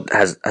child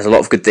has a lot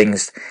of good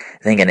things.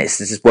 Thinking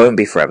this won't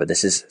be forever.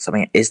 This is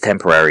something that is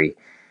temporary.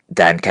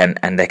 There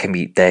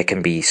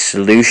can be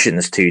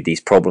solutions to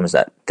these problems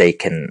that they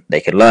can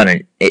learn,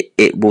 and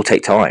it will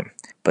take time.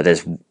 But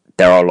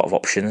there are a lot of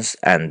options,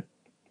 and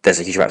there's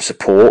a huge amount of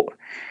support.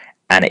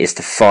 And it is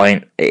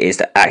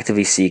to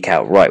actively seek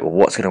out, right, well,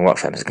 what's going to work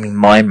for them? Is it going to be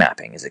mind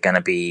mapping? Is it going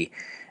to be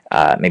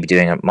maybe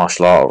doing a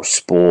martial art or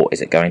sport?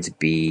 Is it going to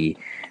be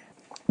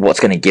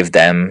what's going to give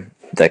them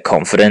the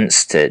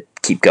confidence to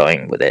keep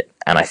going with it?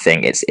 And I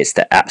think it's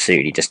to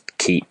absolutely just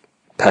keep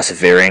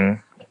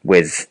persevering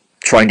with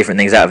trying different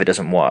things out if it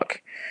doesn't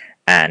work,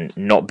 and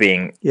not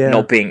being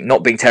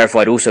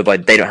terrified also by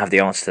they don't have the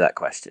answer to that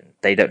question.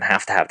 They don't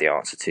have to have the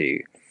answer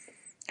to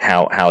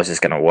how is this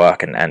going to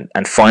work,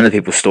 and find the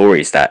people's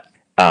stories that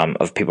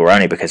of people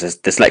around you, because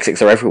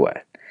dyslexics are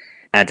everywhere,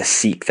 and to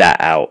seek that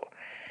out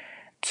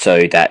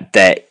so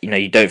that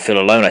you don't feel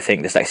alone. I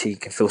think dyslexia, you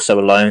can feel so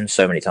alone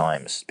so many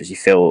times because you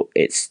feel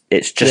it's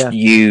just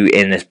you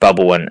in this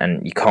bubble,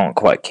 and you can't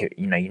quite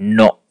you're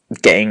not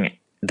getting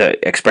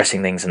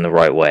expressing things in the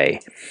right way,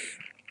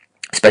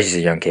 especially as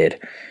a young kid.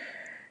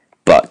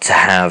 But to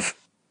have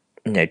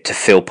to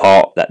feel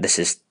part that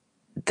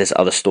there's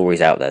other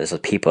stories out there, there's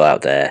other people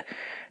out there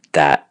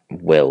that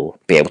will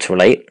be able to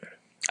relate,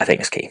 I think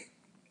is key.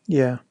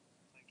 Yeah.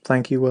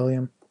 Thank you,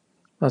 William.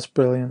 That's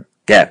brilliant.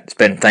 Yeah,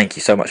 thank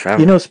you so much for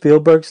having me.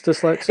 Spielberg's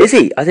dyslexic? Is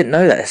he? I didn't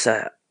know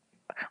that.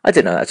 I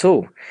didn't know that at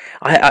all.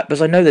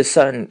 Because I know there's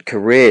certain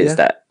careers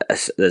that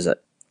there's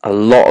a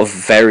lot of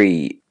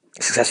very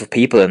successful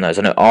people in those.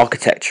 I know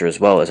architecture as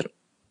well. There's an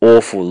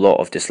awful lot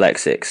of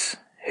dyslexics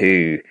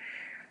who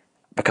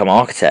become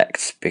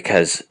architects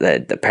because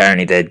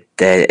apparently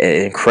they're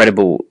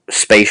incredible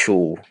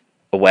spatial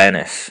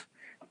awareness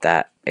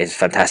that is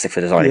fantastic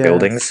for designing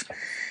buildings.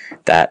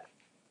 That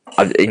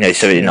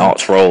so in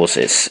arts roles,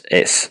 it's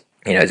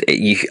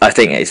I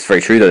think it's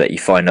very true though that you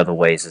find other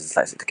ways as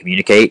dyslexic to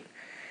communicate.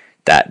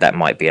 That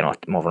might be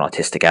more of an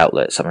artistic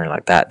outlet, something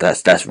like that.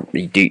 That's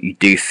you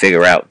do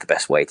figure out the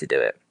best way to do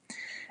it.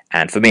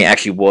 And for me, it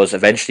actually was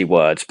eventually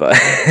words, but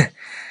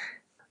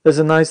there's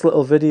a nice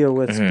little video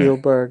with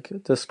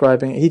Spielberg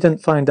describing it. He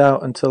didn't find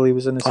out until he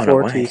was in his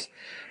 40s,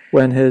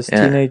 when his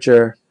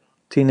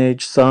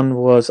teenage son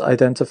was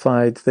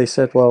identified. They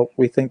said, "Well,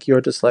 we think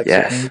you're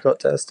dyslexic," and he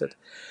got tested.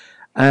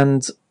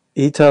 And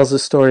he tells a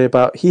story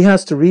about he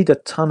has to read a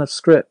ton of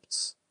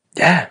scripts.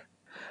 Yeah,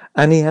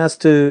 and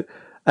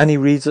he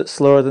reads it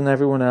slower than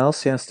everyone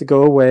else. He has to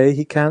go away.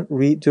 He can't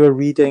do a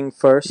reading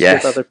first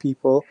with other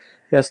people.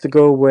 He has to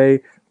go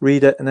away,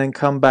 read it, and then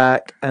come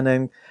back, and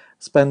then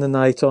spend the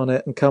night on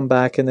it, and come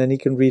back, and then he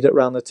can read it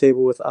around the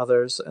table with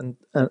others and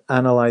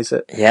analyze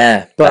it.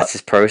 Yeah, but that's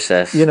his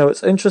process.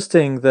 It's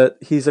interesting that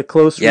he's a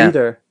close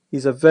reader.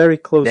 He's a very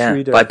close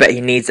reader. But I bet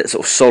he needs that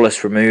sort of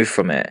solace removed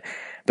from it.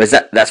 But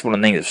that's one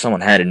of the things. If someone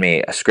handed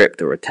me a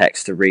script or a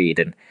text to read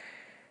and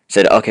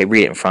said, "Okay,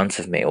 read it in front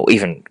of me," or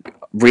even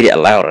read it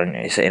aloud, and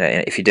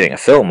if you're doing a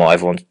film, or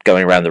everyone's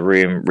going around the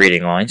room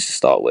reading lines to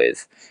start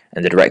with,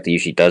 and the director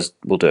usually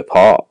will do a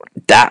part.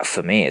 That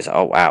for me is,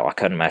 oh wow, I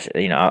couldn't imagine.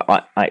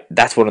 I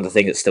that's one of the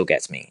things that still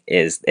gets me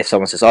is if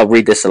someone says, "I'll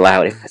read this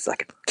aloud," if it's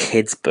like a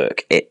kid's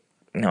book, I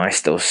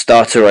still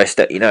stutter.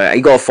 You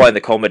got to find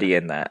the comedy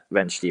in that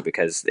eventually,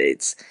 because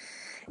it's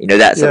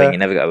that's something you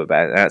never go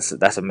about.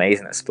 That's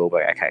amazing that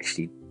Spielberg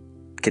actually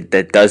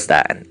does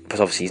that, and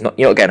because obviously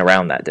you're not getting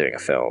around that doing a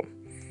film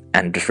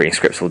and just reading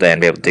scripts all day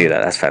and be able to do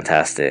that. That's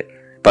fantastic.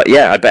 But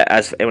yeah, I bet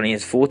when he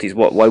was 40s,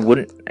 why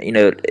wouldn't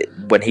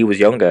when he was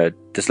younger,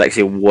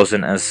 dyslexia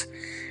wasn't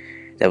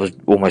there was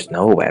almost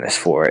no awareness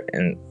for it,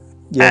 and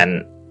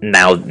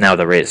now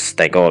there is,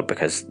 thank God,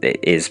 because it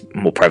is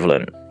more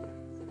prevalent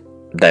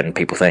than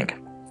people think.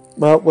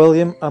 Well,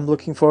 William, I'm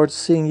looking forward to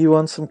seeing you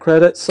on some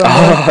credits somewhere.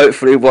 Oh,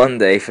 hopefully one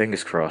day,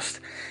 fingers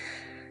crossed.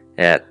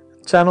 Yeah.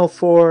 Channel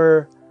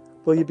 4.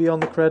 Will you be on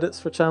the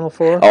credits for Channel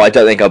 4? Oh, I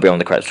don't think I'll be on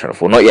the credits for Channel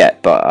 4. Not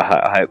yet, but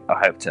I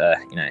hope to,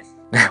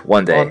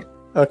 one day.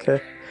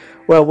 Okay.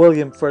 Well,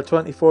 William, for a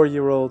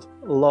 24-year-old,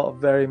 a lot of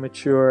very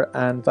mature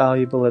and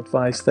valuable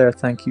advice there.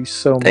 Thank you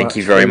so much. Thank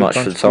you very much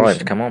for the time.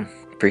 Come on.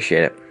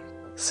 Appreciate it.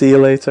 See you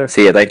later.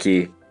 See you. Thank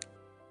you.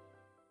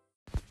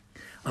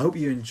 I hope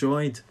you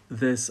enjoyed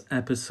this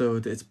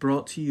episode. It's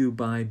brought to you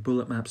by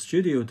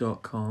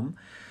bulletmapstudio.com.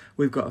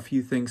 We've got a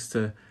few things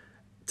to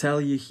tell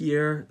you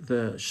here.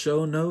 The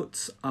show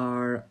notes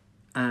are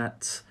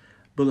at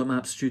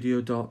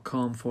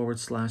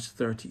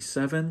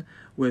bulletmapstudio.com/37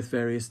 with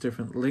various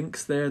different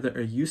links there that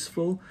are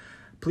useful.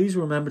 Please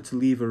remember to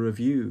leave a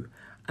review.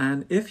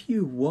 And if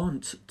you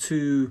want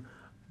to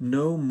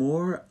know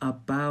more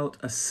about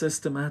a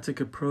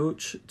systematic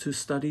approach to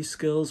study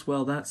skills,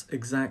 well, that's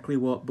exactly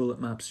what Bullet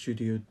Map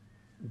Studio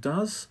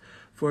does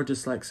for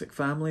dyslexic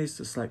families,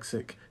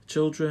 dyslexic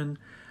children,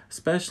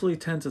 especially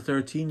 10 to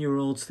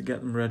 13-year-olds, to get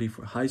them ready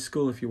for high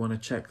school. If you want to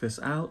check this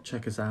out,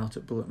 check us out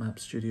at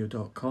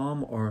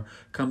bulletmapstudio.com, or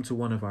come to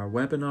one of our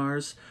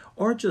webinars,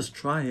 or just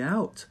try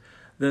out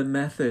the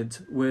method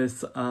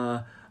with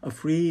a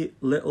free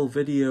little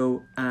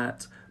video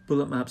at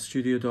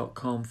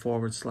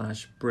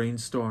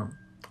bulletmapstudio.com/brainstorm,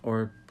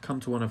 or come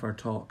to one of our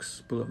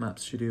talks,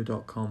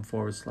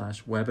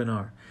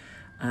 bulletmapstudio.com/webinar,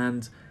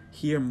 and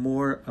hear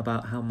more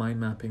about how mind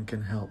mapping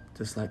can help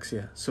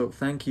dyslexia. So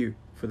thank you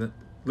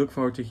look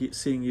forward to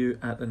seeing you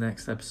at the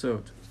next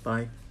episode.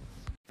 Bye.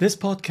 This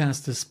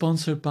podcast is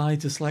sponsored by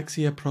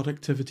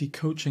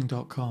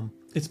dyslexiaproductivitycoaching.com.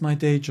 It's my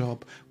day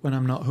job when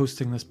I'm not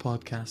hosting this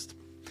podcast.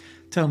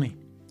 Tell me,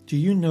 do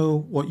you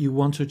know what you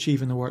want to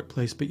achieve in the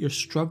workplace, but you're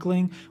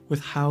struggling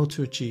with how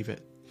to achieve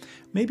it?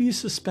 Maybe you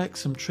suspect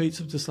some traits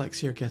of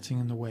dyslexia are getting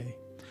in the way.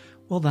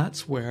 Well,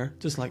 that's where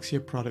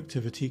Dyslexia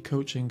Productivity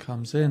Coaching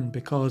comes in,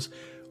 because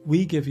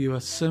we give you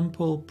a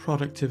simple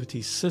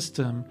productivity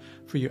system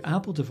for your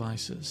Apple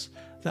devices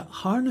that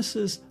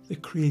harnesses the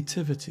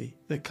creativity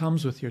that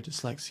comes with your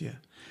dyslexia.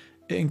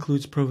 It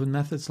includes proven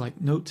methods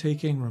like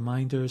note-taking,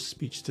 reminders,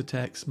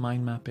 speech-to-text,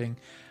 mind mapping,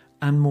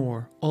 and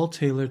more, all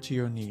tailored to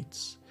your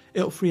needs.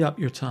 It'll free up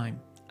your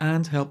time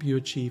and help you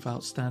achieve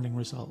outstanding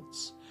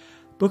results.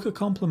 Book a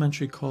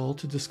complimentary call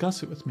to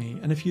discuss it with me,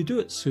 and if you do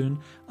it soon,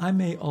 I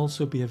may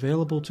also be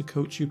available to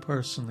coach you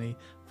personally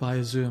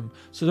via Zoom.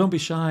 So don't be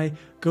shy,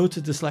 go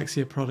to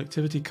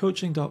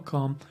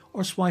dyslexiaproductivitycoaching.com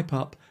or swipe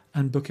up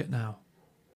and book it now.